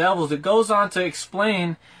doctrines of devils. It goes on to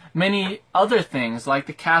explain many other things, like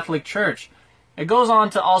the Catholic Church. It goes on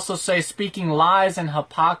to also say speaking lies and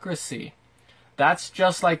hypocrisy. That's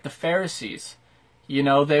just like the Pharisees.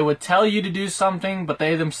 They would tell you to do something, but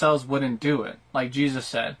they themselves wouldn't do it. Like Jesus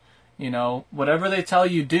said, whatever they tell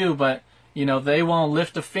you do, but They won't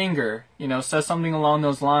lift a finger, says something along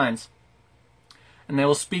those lines. And they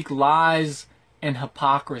will speak lies and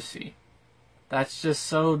hypocrisy. That's just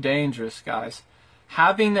so dangerous, guys.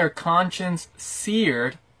 Having their conscience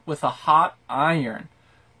seared with a hot iron.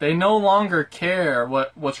 They no longer care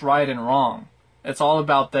what's right and wrong. It's all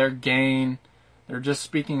about their gain. They're just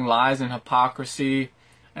speaking lies and hypocrisy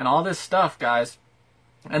and all this stuff, guys.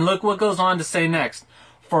 And look what goes on to say next.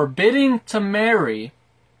 Forbidding to marry.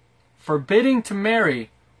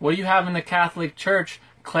 What do you have in the Catholic Church?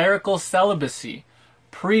 Clerical celibacy.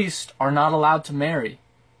 Priests are not allowed to marry.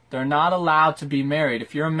 They're not allowed to be married.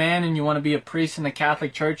 If you're a man and you want to be a priest in the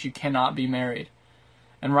Catholic Church, you cannot be married.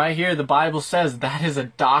 And right here, the Bible says that is a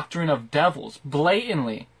doctrine of devils,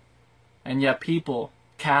 blatantly. And yet people,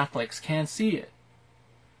 Catholics, can't see it.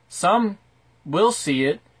 Some will see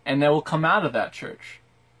it, and they will come out of that church.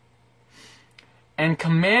 And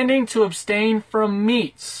commanding to abstain from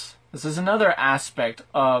meats. This is another aspect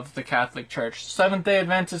of the Catholic Church. Seventh-day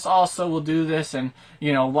Adventists also will do this, and,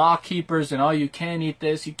 law keepers, and, you can't eat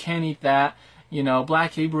this, you can't eat that.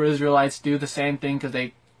 Black Hebrew Israelites do the same thing because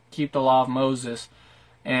they keep the law of Moses.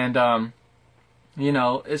 And,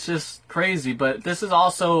 it's just crazy. But this is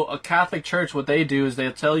also a Catholic Church. What they do is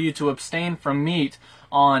they'll tell you to abstain from meat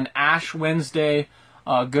on Ash Wednesday,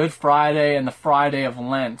 Good Friday, and the Friday of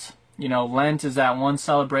Lent. Lent is that one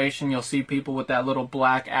celebration. You'll see people with that little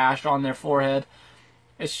black ash on their forehead.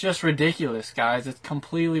 It's just ridiculous, guys. It's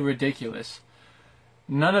completely ridiculous.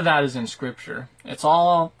 None of that is in Scripture. It's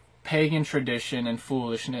all pagan tradition and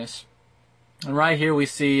foolishness. And right here we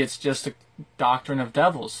see it's just a doctrine of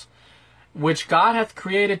devils, which God hath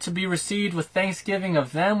created to be received with thanksgiving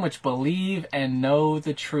of them which believe and know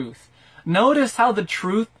the truth. Notice how the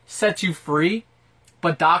truth sets you free,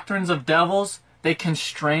 but doctrines of devils, they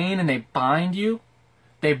constrain and they bind you.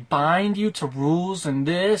 They bind you to rules and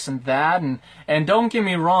this and that. And don't get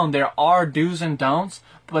me wrong, there are do's and don'ts,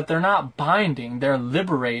 but they're not binding. They're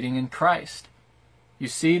liberating in Christ. You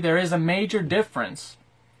see, there is a major difference.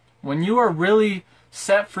 When you are really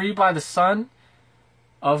set free by the Son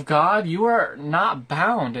of God, you are not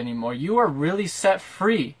bound anymore. You are really set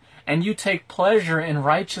free. And you take pleasure in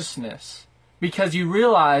righteousness because you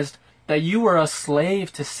realized that you were a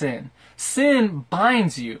slave to sin. Sin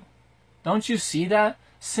binds you. Don't you see that?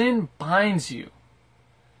 Sin binds you.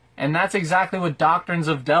 And that's exactly what doctrines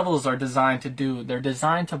of devils are designed to do. They're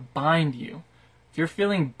designed to bind you. If you're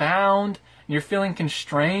feeling bound and you're feeling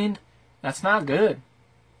constrained, that's not good.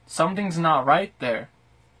 Something's not right there.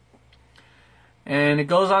 And it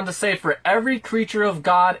goes on to say, for every creature of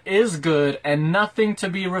God is good and nothing to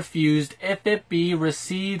be refused if it be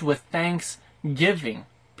received with thanksgiving.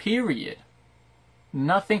 Period.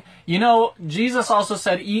 Nothing. Jesus also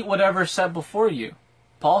said, eat whatever is set before you.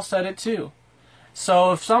 Paul said it too.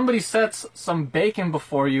 So if somebody sets some bacon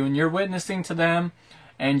before you and you're witnessing to them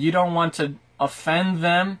and you don't want to offend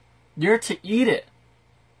them, you're to eat it.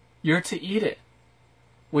 You're to eat it.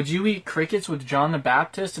 Would you eat crickets with John the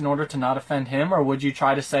Baptist in order to not offend him? Or would you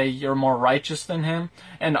try to say you're more righteous than him?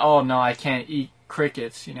 And, oh no, I can't eat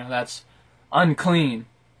crickets. That's unclean.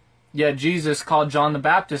 Yet Jesus called John the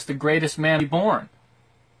Baptist the greatest man to be born.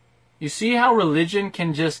 You see how religion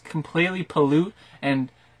can just completely pollute and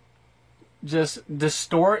just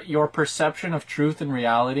distort your perception of truth and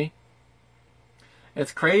reality?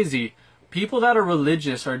 It's crazy. People that are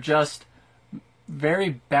religious are just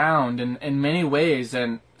very bound in many ways,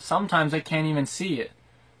 and sometimes they can't even see it.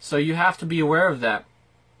 So you have to be aware of that.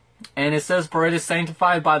 And it says, for it is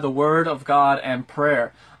sanctified by the word of God and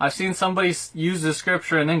prayer. I've seen somebody use the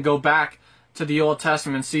scripture and then go back to the Old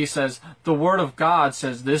Testament and see, says, the word of God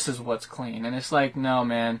says this is what's clean. And it's like, no,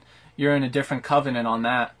 man, you're in a different covenant on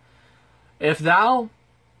that. If thou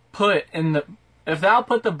put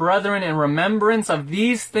the brethren in remembrance of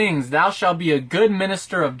these things, thou shalt be a good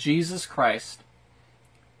minister of Jesus Christ.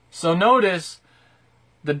 So notice,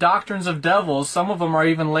 the doctrines of devils, some of them are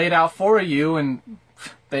even laid out for you, and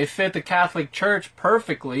they fit the Catholic Church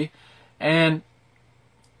perfectly. And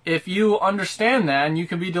if you understand that, and you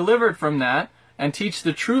can be delivered from that, and teach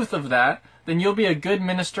the truth of that, then you'll be a good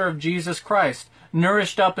minister of Jesus Christ,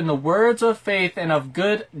 nourished up in the words of faith and of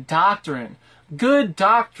good doctrine. Good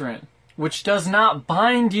doctrine, which does not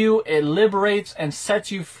bind you, it liberates and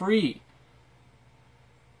sets you free.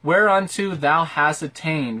 Whereunto thou hast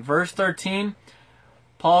attained. Verse 13,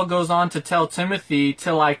 Paul goes on to tell Timothy,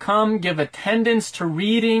 till I come, give attendance to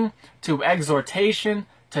reading, to exhortation,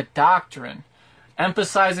 to doctrine.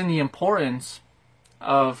 Emphasizing the importance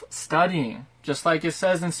of studying. Just like it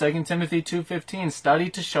says in 2 Timothy 2:15, study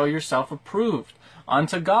to show yourself approved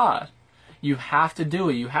unto God. You have to do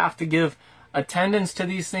it. You have to give attendance to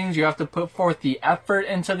these things. You have to put forth the effort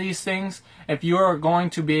into these things. If you are going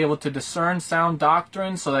to be able to discern sound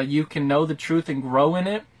doctrine so that you can know the truth and grow in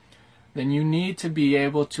it, then you need to be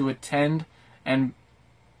able to attend and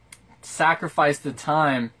sacrifice the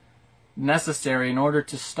time necessary in order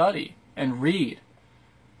to study and read.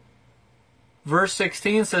 Verse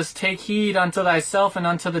 16 says, "Take heed unto thyself and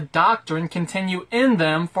unto the doctrine, continue in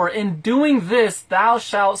them, for in doing this thou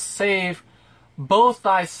shalt save both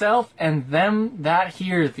thyself and them that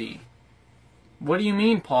hear thee." What do you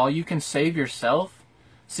mean, Paul? You can save yourself?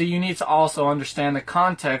 See, you need to also understand the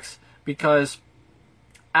context, because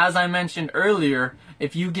as I mentioned earlier,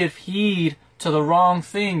 if you give heed to the wrong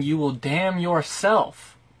thing, you will damn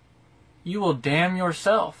yourself. You will damn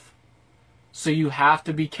yourself. So you have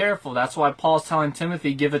to be careful. That's why Paul's telling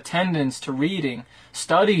Timothy, give attendance to reading.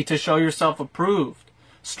 Study to show yourself approved.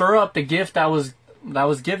 Stir up the gift that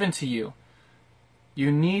was given to you.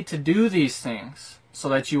 You need to do these things so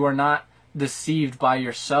that you are not deceived by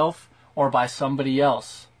yourself or by somebody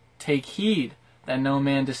else. Take heed that no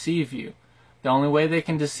man deceive you. The only way they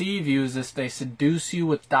can deceive you is if they seduce you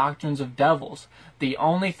with doctrines of devils. The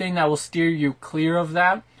only thing that will steer you clear of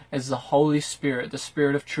that is the Holy Spirit, the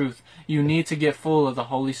Spirit of truth. You need to get full of the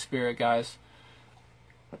Holy Spirit, guys.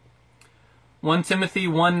 1 Timothy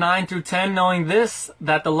 1:9-10, knowing this,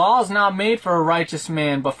 that the law is not made for a righteous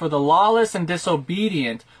man, but for the lawless and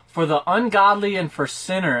disobedient, for the ungodly and for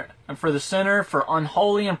sinner, and for the sinner, for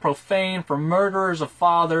unholy and profane, for murderers of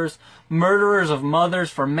fathers, murderers of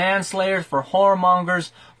mothers, for manslayers, for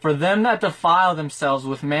whoremongers, for them that defile themselves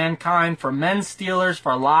with mankind, for men stealers,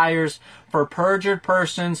 for liars, for perjured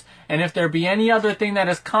persons, and if there be any other thing that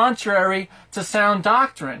is contrary to sound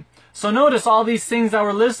doctrine. So notice all these things that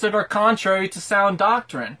were listed are contrary to sound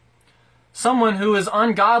doctrine. Someone who is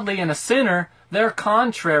ungodly and a sinner, they're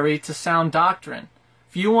contrary to sound doctrine.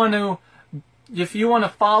 If you want to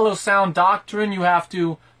follow sound doctrine, you have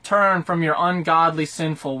to turn from your ungodly,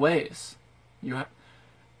 sinful ways. You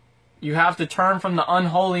have to turn from the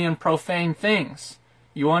unholy and profane things.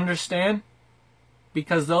 You understand?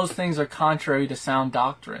 Because those things are contrary to sound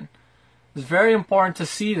doctrine. It's very important to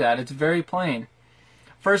see that. It's very plain.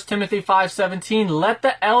 1 Timothy 5:17, let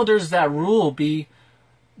the elders that rule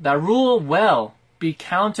well be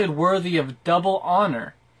counted worthy of double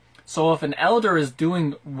honor. So if an elder is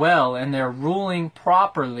doing well and they're ruling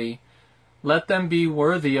properly, let them be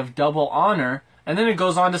worthy of double honor. And then it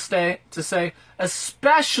goes on to say,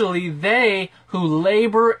 especially they who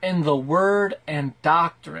labor in the word and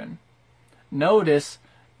doctrine. Notice,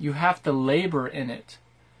 you have to labor in it.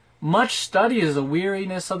 Much study is a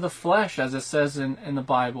weariness of the flesh, as it says in the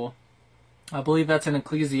Bible. I believe that's in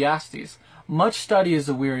Ecclesiastes. Much study is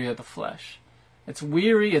a weary of the flesh. It's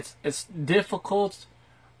weary, it's difficult,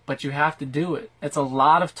 but you have to do it. It's a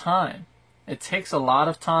lot of time. It takes a lot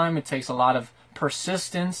of time. It takes a lot of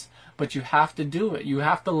persistence, but you have to do it. You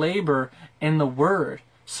have to labor in the Word.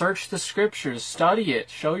 Search the Scriptures. Study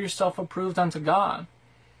it. Show yourself approved unto God.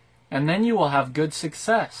 And then you will have good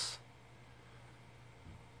success.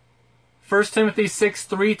 1 Timothy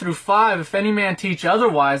 6:3-5, if any man teach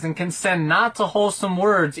otherwise, and consent not to wholesome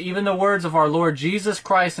words, even the words of our Lord Jesus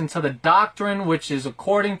Christ, and to the doctrine which is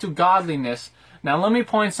according to godliness. Now let me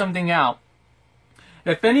point something out.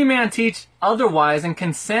 If any man teach otherwise, and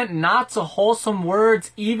consent not to wholesome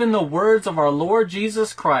words, even the words of our Lord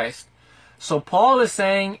Jesus Christ. So Paul is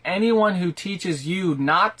saying anyone who teaches you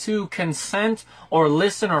not to consent or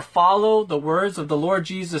listen or follow the words of the Lord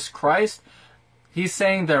Jesus Christ, he's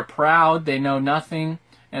saying they're proud, they know nothing,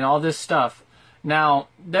 and all this stuff. Now,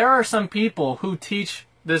 there are some people who teach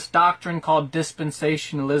this doctrine called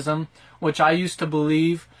dispensationalism, which I used to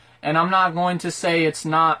believe, and I'm not going to say it's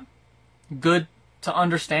not good to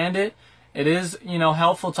understand it. It is,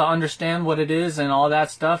 helpful to understand what it is and all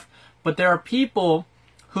that stuff. But there are people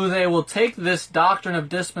who they will take this doctrine of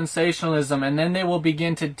dispensationalism and then they will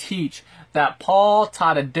begin to teach that Paul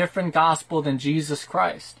taught a different gospel than Jesus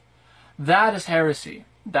Christ. That is heresy.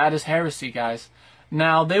 That is heresy, guys.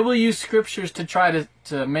 Now, they will use scriptures to try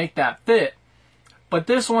to make that fit. But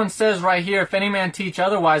this one says right here, if any man teach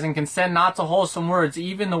otherwise and consent not to wholesome words,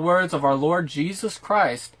 even the words of our Lord Jesus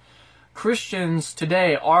Christ, Christians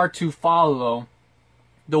today are to follow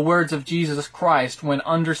the words of Jesus Christ when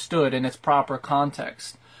understood in its proper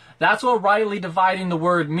context. That's what rightly dividing the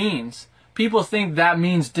word means. People think that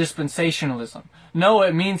means dispensationalism. No,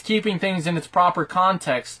 it means keeping things in its proper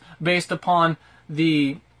context based upon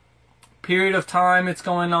the period of time it's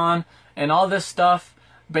going on and all this stuff,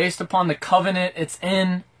 based upon the covenant it's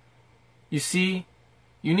in. You see,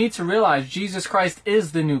 you need to realize Jesus Christ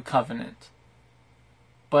is the new covenant.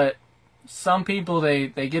 But Some people, they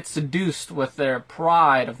get seduced with their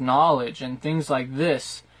pride of knowledge and things like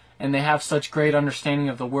this, and they have such great understanding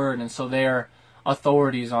of the Word, and so they are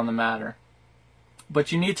authorities on the matter.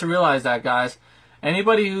 But you need to realize that, guys.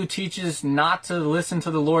 Anybody who teaches not to listen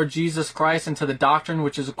to the Lord Jesus Christ and to the doctrine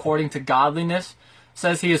which is according to godliness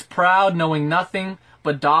says he is proud, knowing nothing,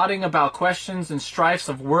 but doting about questions and strifes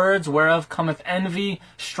of words, whereof cometh envy,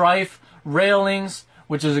 strife, railings,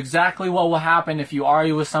 which is exactly what will happen if you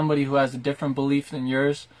argue with somebody who has a different belief than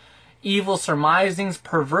yours. Evil surmisings,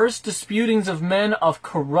 perverse disputings of men of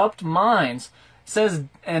corrupt minds, says,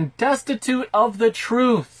 and destitute of the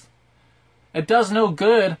truth. It does no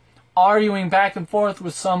good arguing back and forth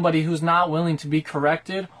with somebody who's not willing to be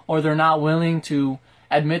corrected, or they're not willing to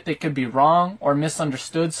admit they could be wrong or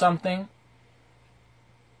misunderstood something.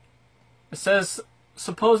 It says,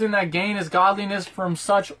 supposing that gain is godliness, from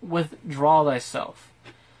such withdraw thyself.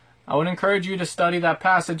 I would encourage you to study that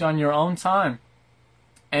passage on your own time.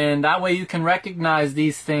 And that way you can recognize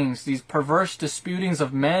these things, these perverse disputings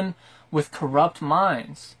of men with corrupt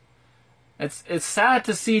minds. It's sad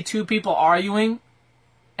to see two people arguing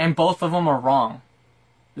and both of them are wrong.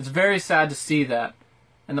 It's very sad to see that.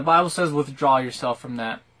 And the Bible says withdraw yourself from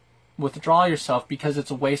that. Withdraw yourself, because it's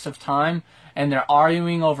a waste of time and they're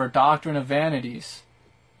arguing over doctrine of vanities.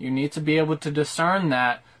 You need to be able to discern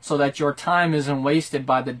that so that your time isn't wasted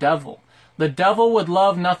by the devil. The devil would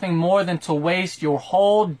love nothing more than to waste your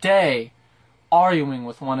whole day arguing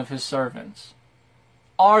with one of his servants.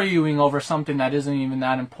 Arguing over something that isn't even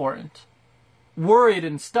that important. Worried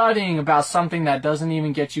and studying about something that doesn't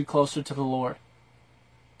even get you closer to the Lord.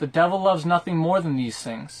 The devil loves nothing more than these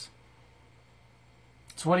things.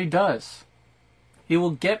 It's what he does. He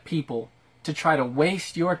will get people to try to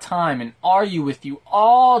waste your time and argue with you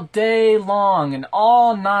all day long and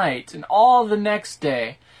all night and all the next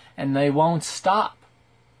day, and they won't stop.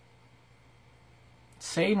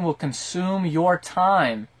 Satan will consume your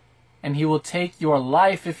time, and he will take your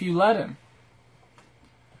life if you let him.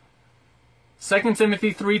 2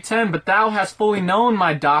 Timothy 3:10, but thou hast fully known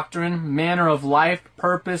my doctrine, manner of life,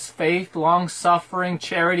 purpose, faith, long-suffering,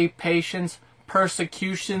 charity, patience,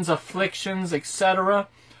 persecutions, afflictions, etc.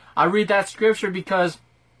 I read that scripture because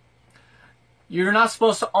you're not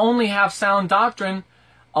supposed to only have sound doctrine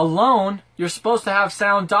alone. You're supposed to have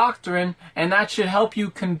sound doctrine, and that should help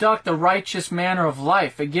you conduct a righteous manner of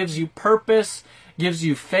life. It gives you purpose, gives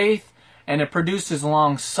you faith, and it produces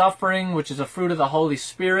long-suffering, which is a fruit of the Holy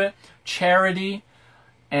Spirit, charity,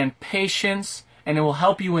 and patience, and it will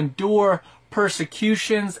help you endure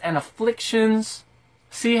persecutions and afflictions.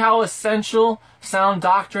 See how essential sound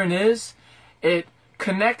doctrine is? It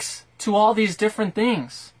connects to all these different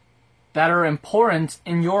things that are important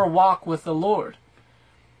in your walk with the Lord.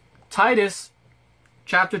 Titus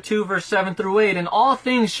chapter 2 verse 7 through 8, in all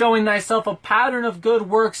things showing thyself a pattern of good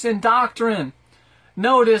works in doctrine.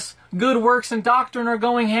 Notice, good works and doctrine are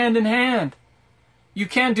going hand in hand. You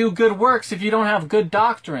can't do good works if you don't have good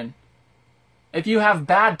doctrine. If you have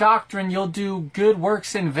bad doctrine, you'll do good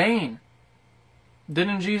works in vain.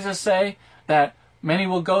 Didn't Jesus say that many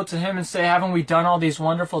will go to him and say, haven't we done all these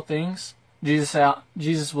wonderful things?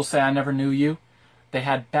 Jesus will say, I never knew you. They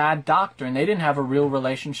had bad doctrine. They didn't have a real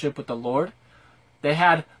relationship with the Lord. They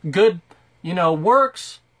had good,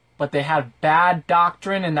 works, but they had bad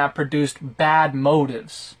doctrine, and that produced bad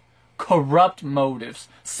motives. Corrupt motives,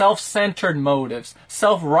 self-centered motives,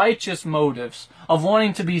 self-righteous motives of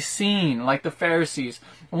wanting to be seen like the Pharisees,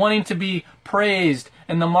 wanting to be praised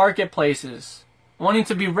in the marketplaces, wanting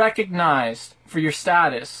to be recognized for your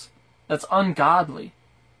status. That's ungodly.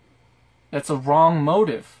 That's a wrong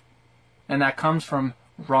motive, and that comes from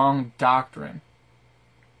wrong doctrine.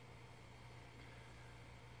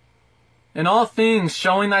 In all things,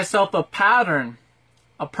 showing thyself a pattern,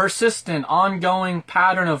 a persistent, ongoing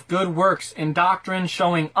pattern of good works in doctrine,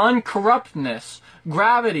 showing uncorruptness,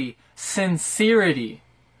 gravity, sincerity.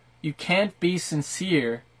 You can't be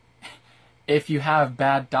sincere if you have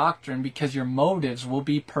bad doctrine, because your motives will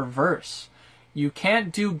be perverse. You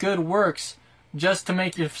can't do good works just to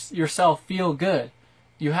make yourself feel good.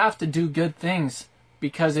 You have to do good things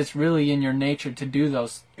because it's really in your nature to do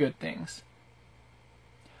those good things.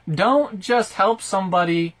 Don't just help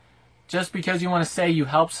somebody just because you want to say you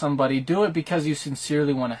helped somebody. Do it because you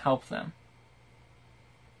sincerely want to help them.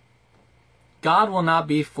 God will not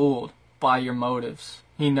be fooled by your motives.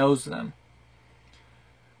 He knows them.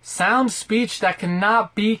 Sound speech that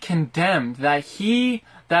cannot be condemned, that he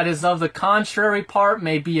that is of the contrary part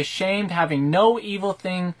may be ashamed, having no evil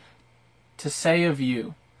thing to say of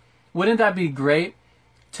you. Wouldn't that be great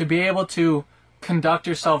to be able to conduct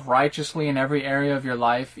yourself righteously in every area of your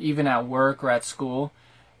life, even at work or at school?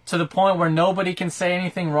 to the point where nobody can say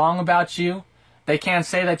anything wrong about you. They can't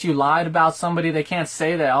say that you lied about somebody. They can't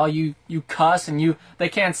say that, oh, you cuss, and they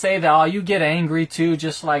can't say that, oh, you get angry too,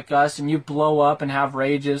 just like us, and you blow up and have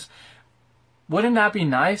rages. Wouldn't that be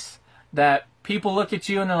nice? That people look at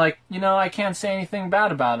you and they're like, I can't say anything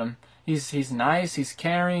bad about him. He's nice, he's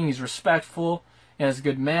caring, he's respectful, he has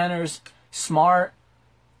good manners, smart.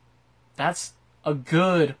 That's a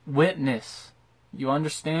good witness. You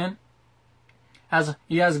understand?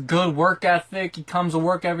 He has good work ethic. He comes to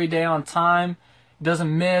work every day on time. He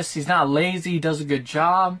doesn't miss. He's not lazy. He does a good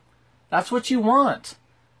job. That's what you want. It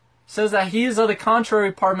says that he is of the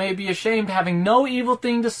contrary part may be ashamed, having no evil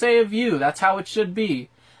thing to say of you. That's how it should be.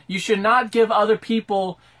 You should not give other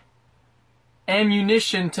people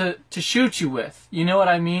ammunition to shoot you with. You know what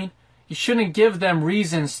I mean? You shouldn't give them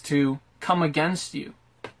reasons to come against you.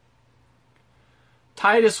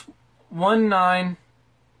 Titus 1:9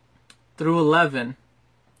 through 11.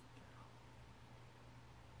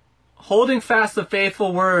 Holding fast the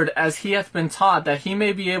faithful word as he hath been taught, that he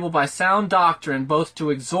may be able by sound doctrine both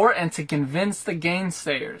to exhort and to convince the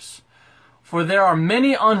gainsayers. For there are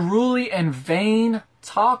many unruly and vain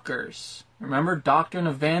talkers. Remember, doctrine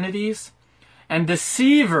of vanities? And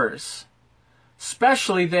deceivers,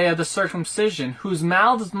 especially they of the circumcision, whose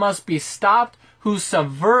mouths must be stopped, who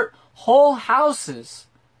subvert whole houses.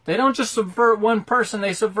 They don't just subvert one person,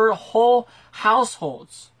 they subvert whole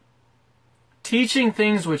households, teaching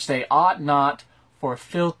things which they ought not for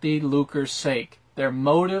filthy lucre's sake. Their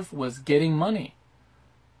motive was getting money.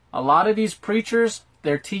 A lot of these preachers,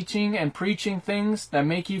 they're teaching and preaching things that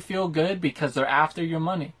make you feel good because they're after your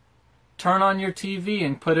money. Turn on your TV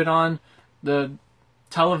and put it on the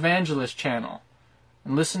televangelist channel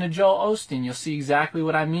and listen to Joel Osteen. You'll see exactly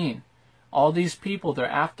what I mean. All these people, they're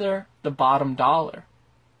after the bottom dollar.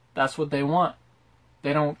 That's what they want.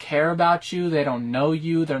 They don't care about you. They don't know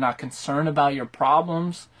you. They're not concerned about your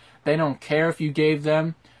problems. They don't care if you gave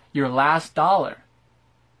them your last dollar.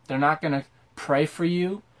 They're not going to pray for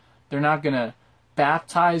you. They're not going to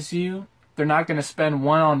baptize you. They're not going to spend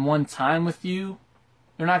one-on-one time with you.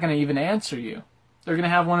 They're not going to even answer you. They're going to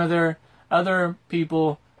have one of their other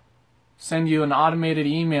people send you an automated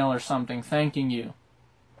email or something thanking you,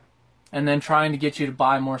 and then trying to get you to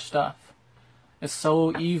buy more stuff. It's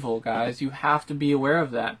so evil, guys. You have to be aware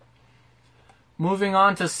of that. Moving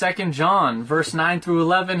on to 2 John, verse 9 through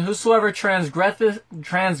 11. Whosoever transgresseth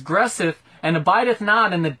and abideth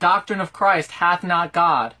not in the doctrine of Christ hath not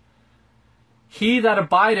God. He that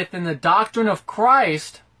abideth in the doctrine of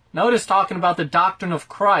Christ, notice talking about the doctrine of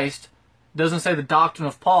Christ, doesn't say the doctrine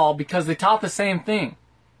of Paul, because they taught the same thing.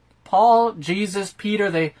 Paul, Jesus, Peter,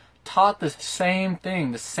 they taught the same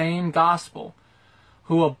thing, the same gospel.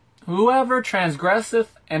 Whoever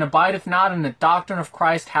transgresseth and abideth not in the doctrine of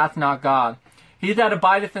Christ hath not God. He that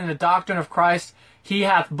abideth in the doctrine of Christ, he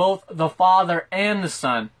hath both the Father and the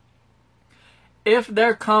Son. If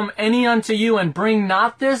there come any unto you and bring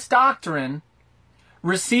not this doctrine,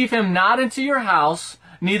 receive him not into your house,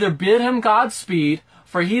 neither bid him Godspeed,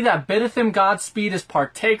 for he that biddeth him Godspeed is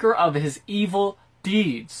partaker of his evil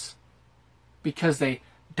deeds. Because they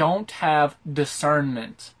don't have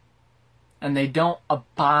discernment. And they don't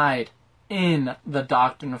abide in the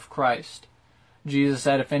doctrine of Christ. Jesus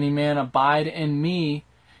said, if any man abide in me,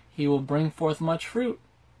 he will bring forth much fruit.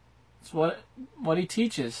 That's what he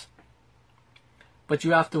teaches. But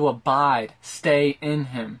you have to abide, stay in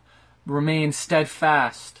him, remain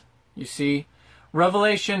steadfast. You see?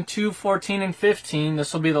 Revelation 2:14 and 15,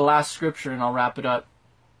 this will be the last scripture and I'll wrap it up.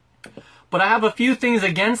 But I have a few things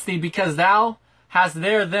against thee, because thou hast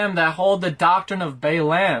there them that hold the doctrine of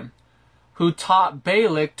Balaam, who taught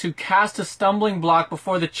Balak to cast a stumbling block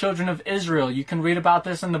before the children of Israel. You can read about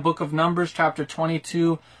this in the book of Numbers, chapter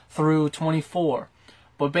 22 through 24.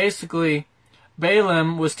 But basically,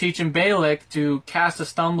 Balaam was teaching Balak to cast a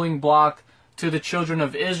stumbling block to the children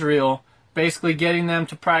of Israel, basically getting them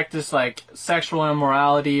to practice like sexual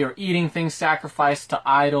immorality or eating things sacrificed to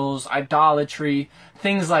idols, idolatry,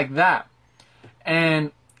 things like that.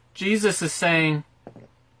 And Jesus is saying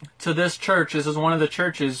to this church, this is one of the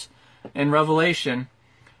churches in Revelation,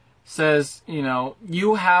 says,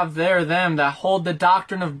 you have there them that hold the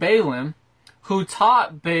doctrine of Balaam, who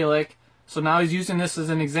taught Balak. So now he's using this as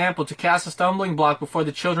an example, to cast a stumbling block before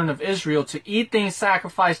the children of Israel, to eat things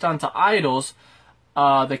sacrificed unto idols.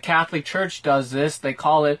 The Catholic Church does this. They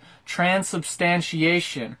call it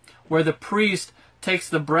transubstantiation, where the priest takes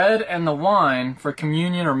the bread and the wine for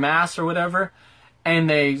communion or mass or whatever, and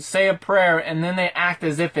they say a prayer, and then they act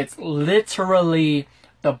as if it's literally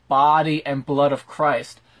the body and blood of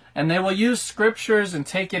Christ. And they will use scriptures and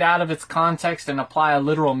take it out of its context and apply a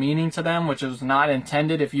literal meaning to them, which is not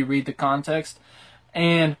intended if you read the context.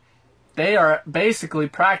 And they are basically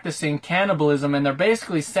practicing cannibalism, and they're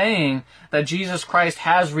basically saying that Jesus Christ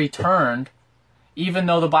has returned, even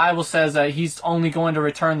though the Bible says that he's only going to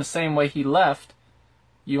return the same way he left.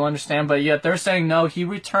 You understand? But yet they're saying, no, he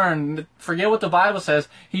returned. Forget what the Bible says.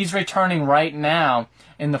 He's returning right now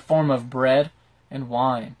in the form of bread and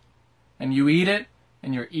wine. And you eat it,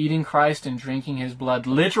 and you're eating Christ and drinking his blood.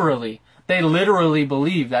 Literally. They literally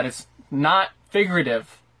believe that it's not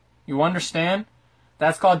figurative. You understand?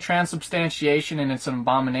 That's called transubstantiation, and it's an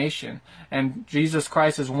abomination. And Jesus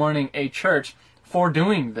Christ is warning a church for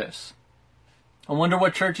doing this. I wonder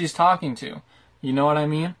what church he's talking to. You know what I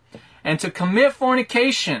mean? And to commit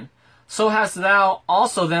fornication, so hast thou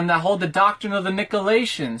also them that hold the doctrine of the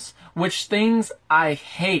Nicolaitans, which things I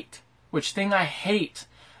hate. Which thing I hate.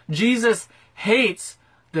 Jesus hates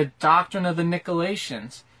the doctrine of the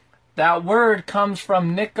Nicolaitans. That word comes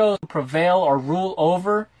from Nikos, prevail or rule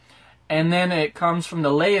over, and then it comes from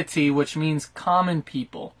the laity, which means common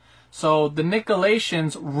people. So the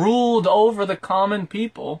Nicolaitans ruled over the common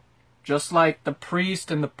people, just like the priest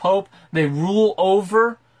and the pope. They rule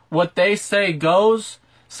over. What they say goes.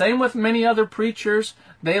 Same with many other preachers.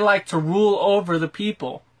 They like to rule over the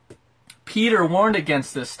people. Peter warned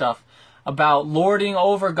against this stuff, about lording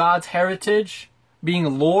over God's heritage,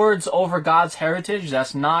 being lords over God's heritage.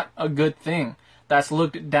 That's not a good thing. That's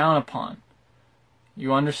looked down upon.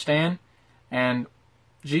 You understand? And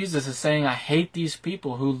Jesus is saying, I hate these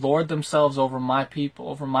people who lord themselves over my people,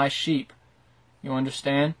 over my sheep. You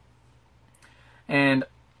understand? And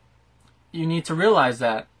you need to realize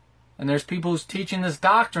that. And there's people who's teaching this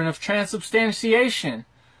doctrine of transubstantiation.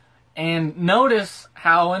 And notice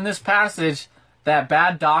how in this passage that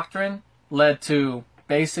bad doctrine led to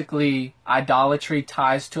basically idolatry,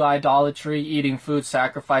 ties to idolatry, eating food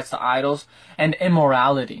sacrificed to idols, and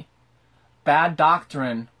immorality. Bad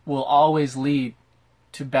doctrine will always lead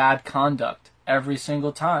to bad conduct every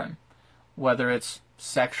single time. Whether it's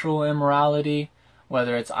sexual immorality,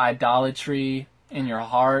 whether it's idolatry in your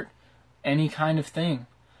heart, any kind of thing.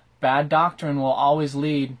 Bad doctrine will always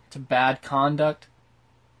lead to bad conduct,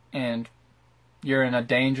 and you're in a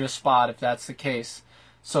dangerous spot if that's the case.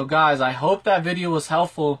 So guys, I hope that video was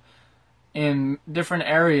helpful in different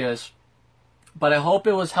areas, but I hope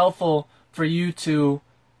it was helpful for you to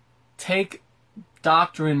take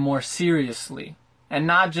doctrine more seriously and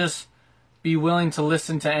not just be willing to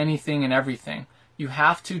listen to anything and everything. You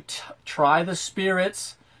have to try the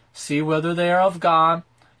spirits, see whether they are of God.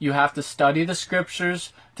 You have to study the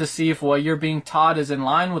scriptures to see if what you're being taught is in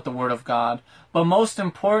line with the Word of God. But most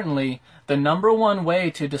importantly, the number one way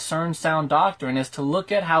to discern sound doctrine is to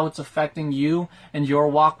look at how it's affecting you and your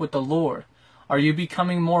walk with the Lord. Are you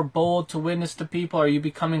becoming more bold to witness to people? Are you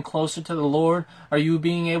becoming closer to the Lord? Are you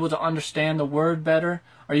being able to understand the Word better?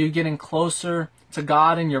 Are you getting closer to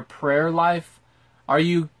God in your prayer life? Are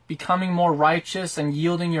you becoming more righteous and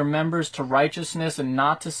yielding your members to righteousness and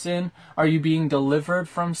not to sin? Are you being delivered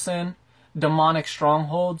from sin? Demonic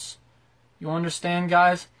strongholds? You understand,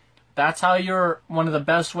 guys? That's how you're one of the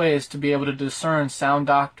best ways to be able to discern sound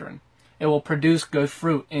doctrine. It will produce good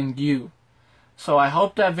fruit in you. So I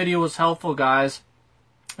hope that video was helpful, guys.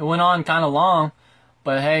 It went on kind of long,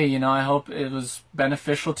 but hey, I hope it was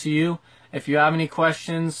beneficial to you. If you have any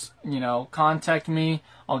questions, contact me.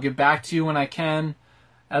 I'll get back to you when I can.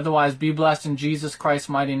 Otherwise, be blessed in Jesus Christ's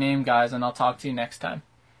mighty name, guys, and I'll talk to you next time.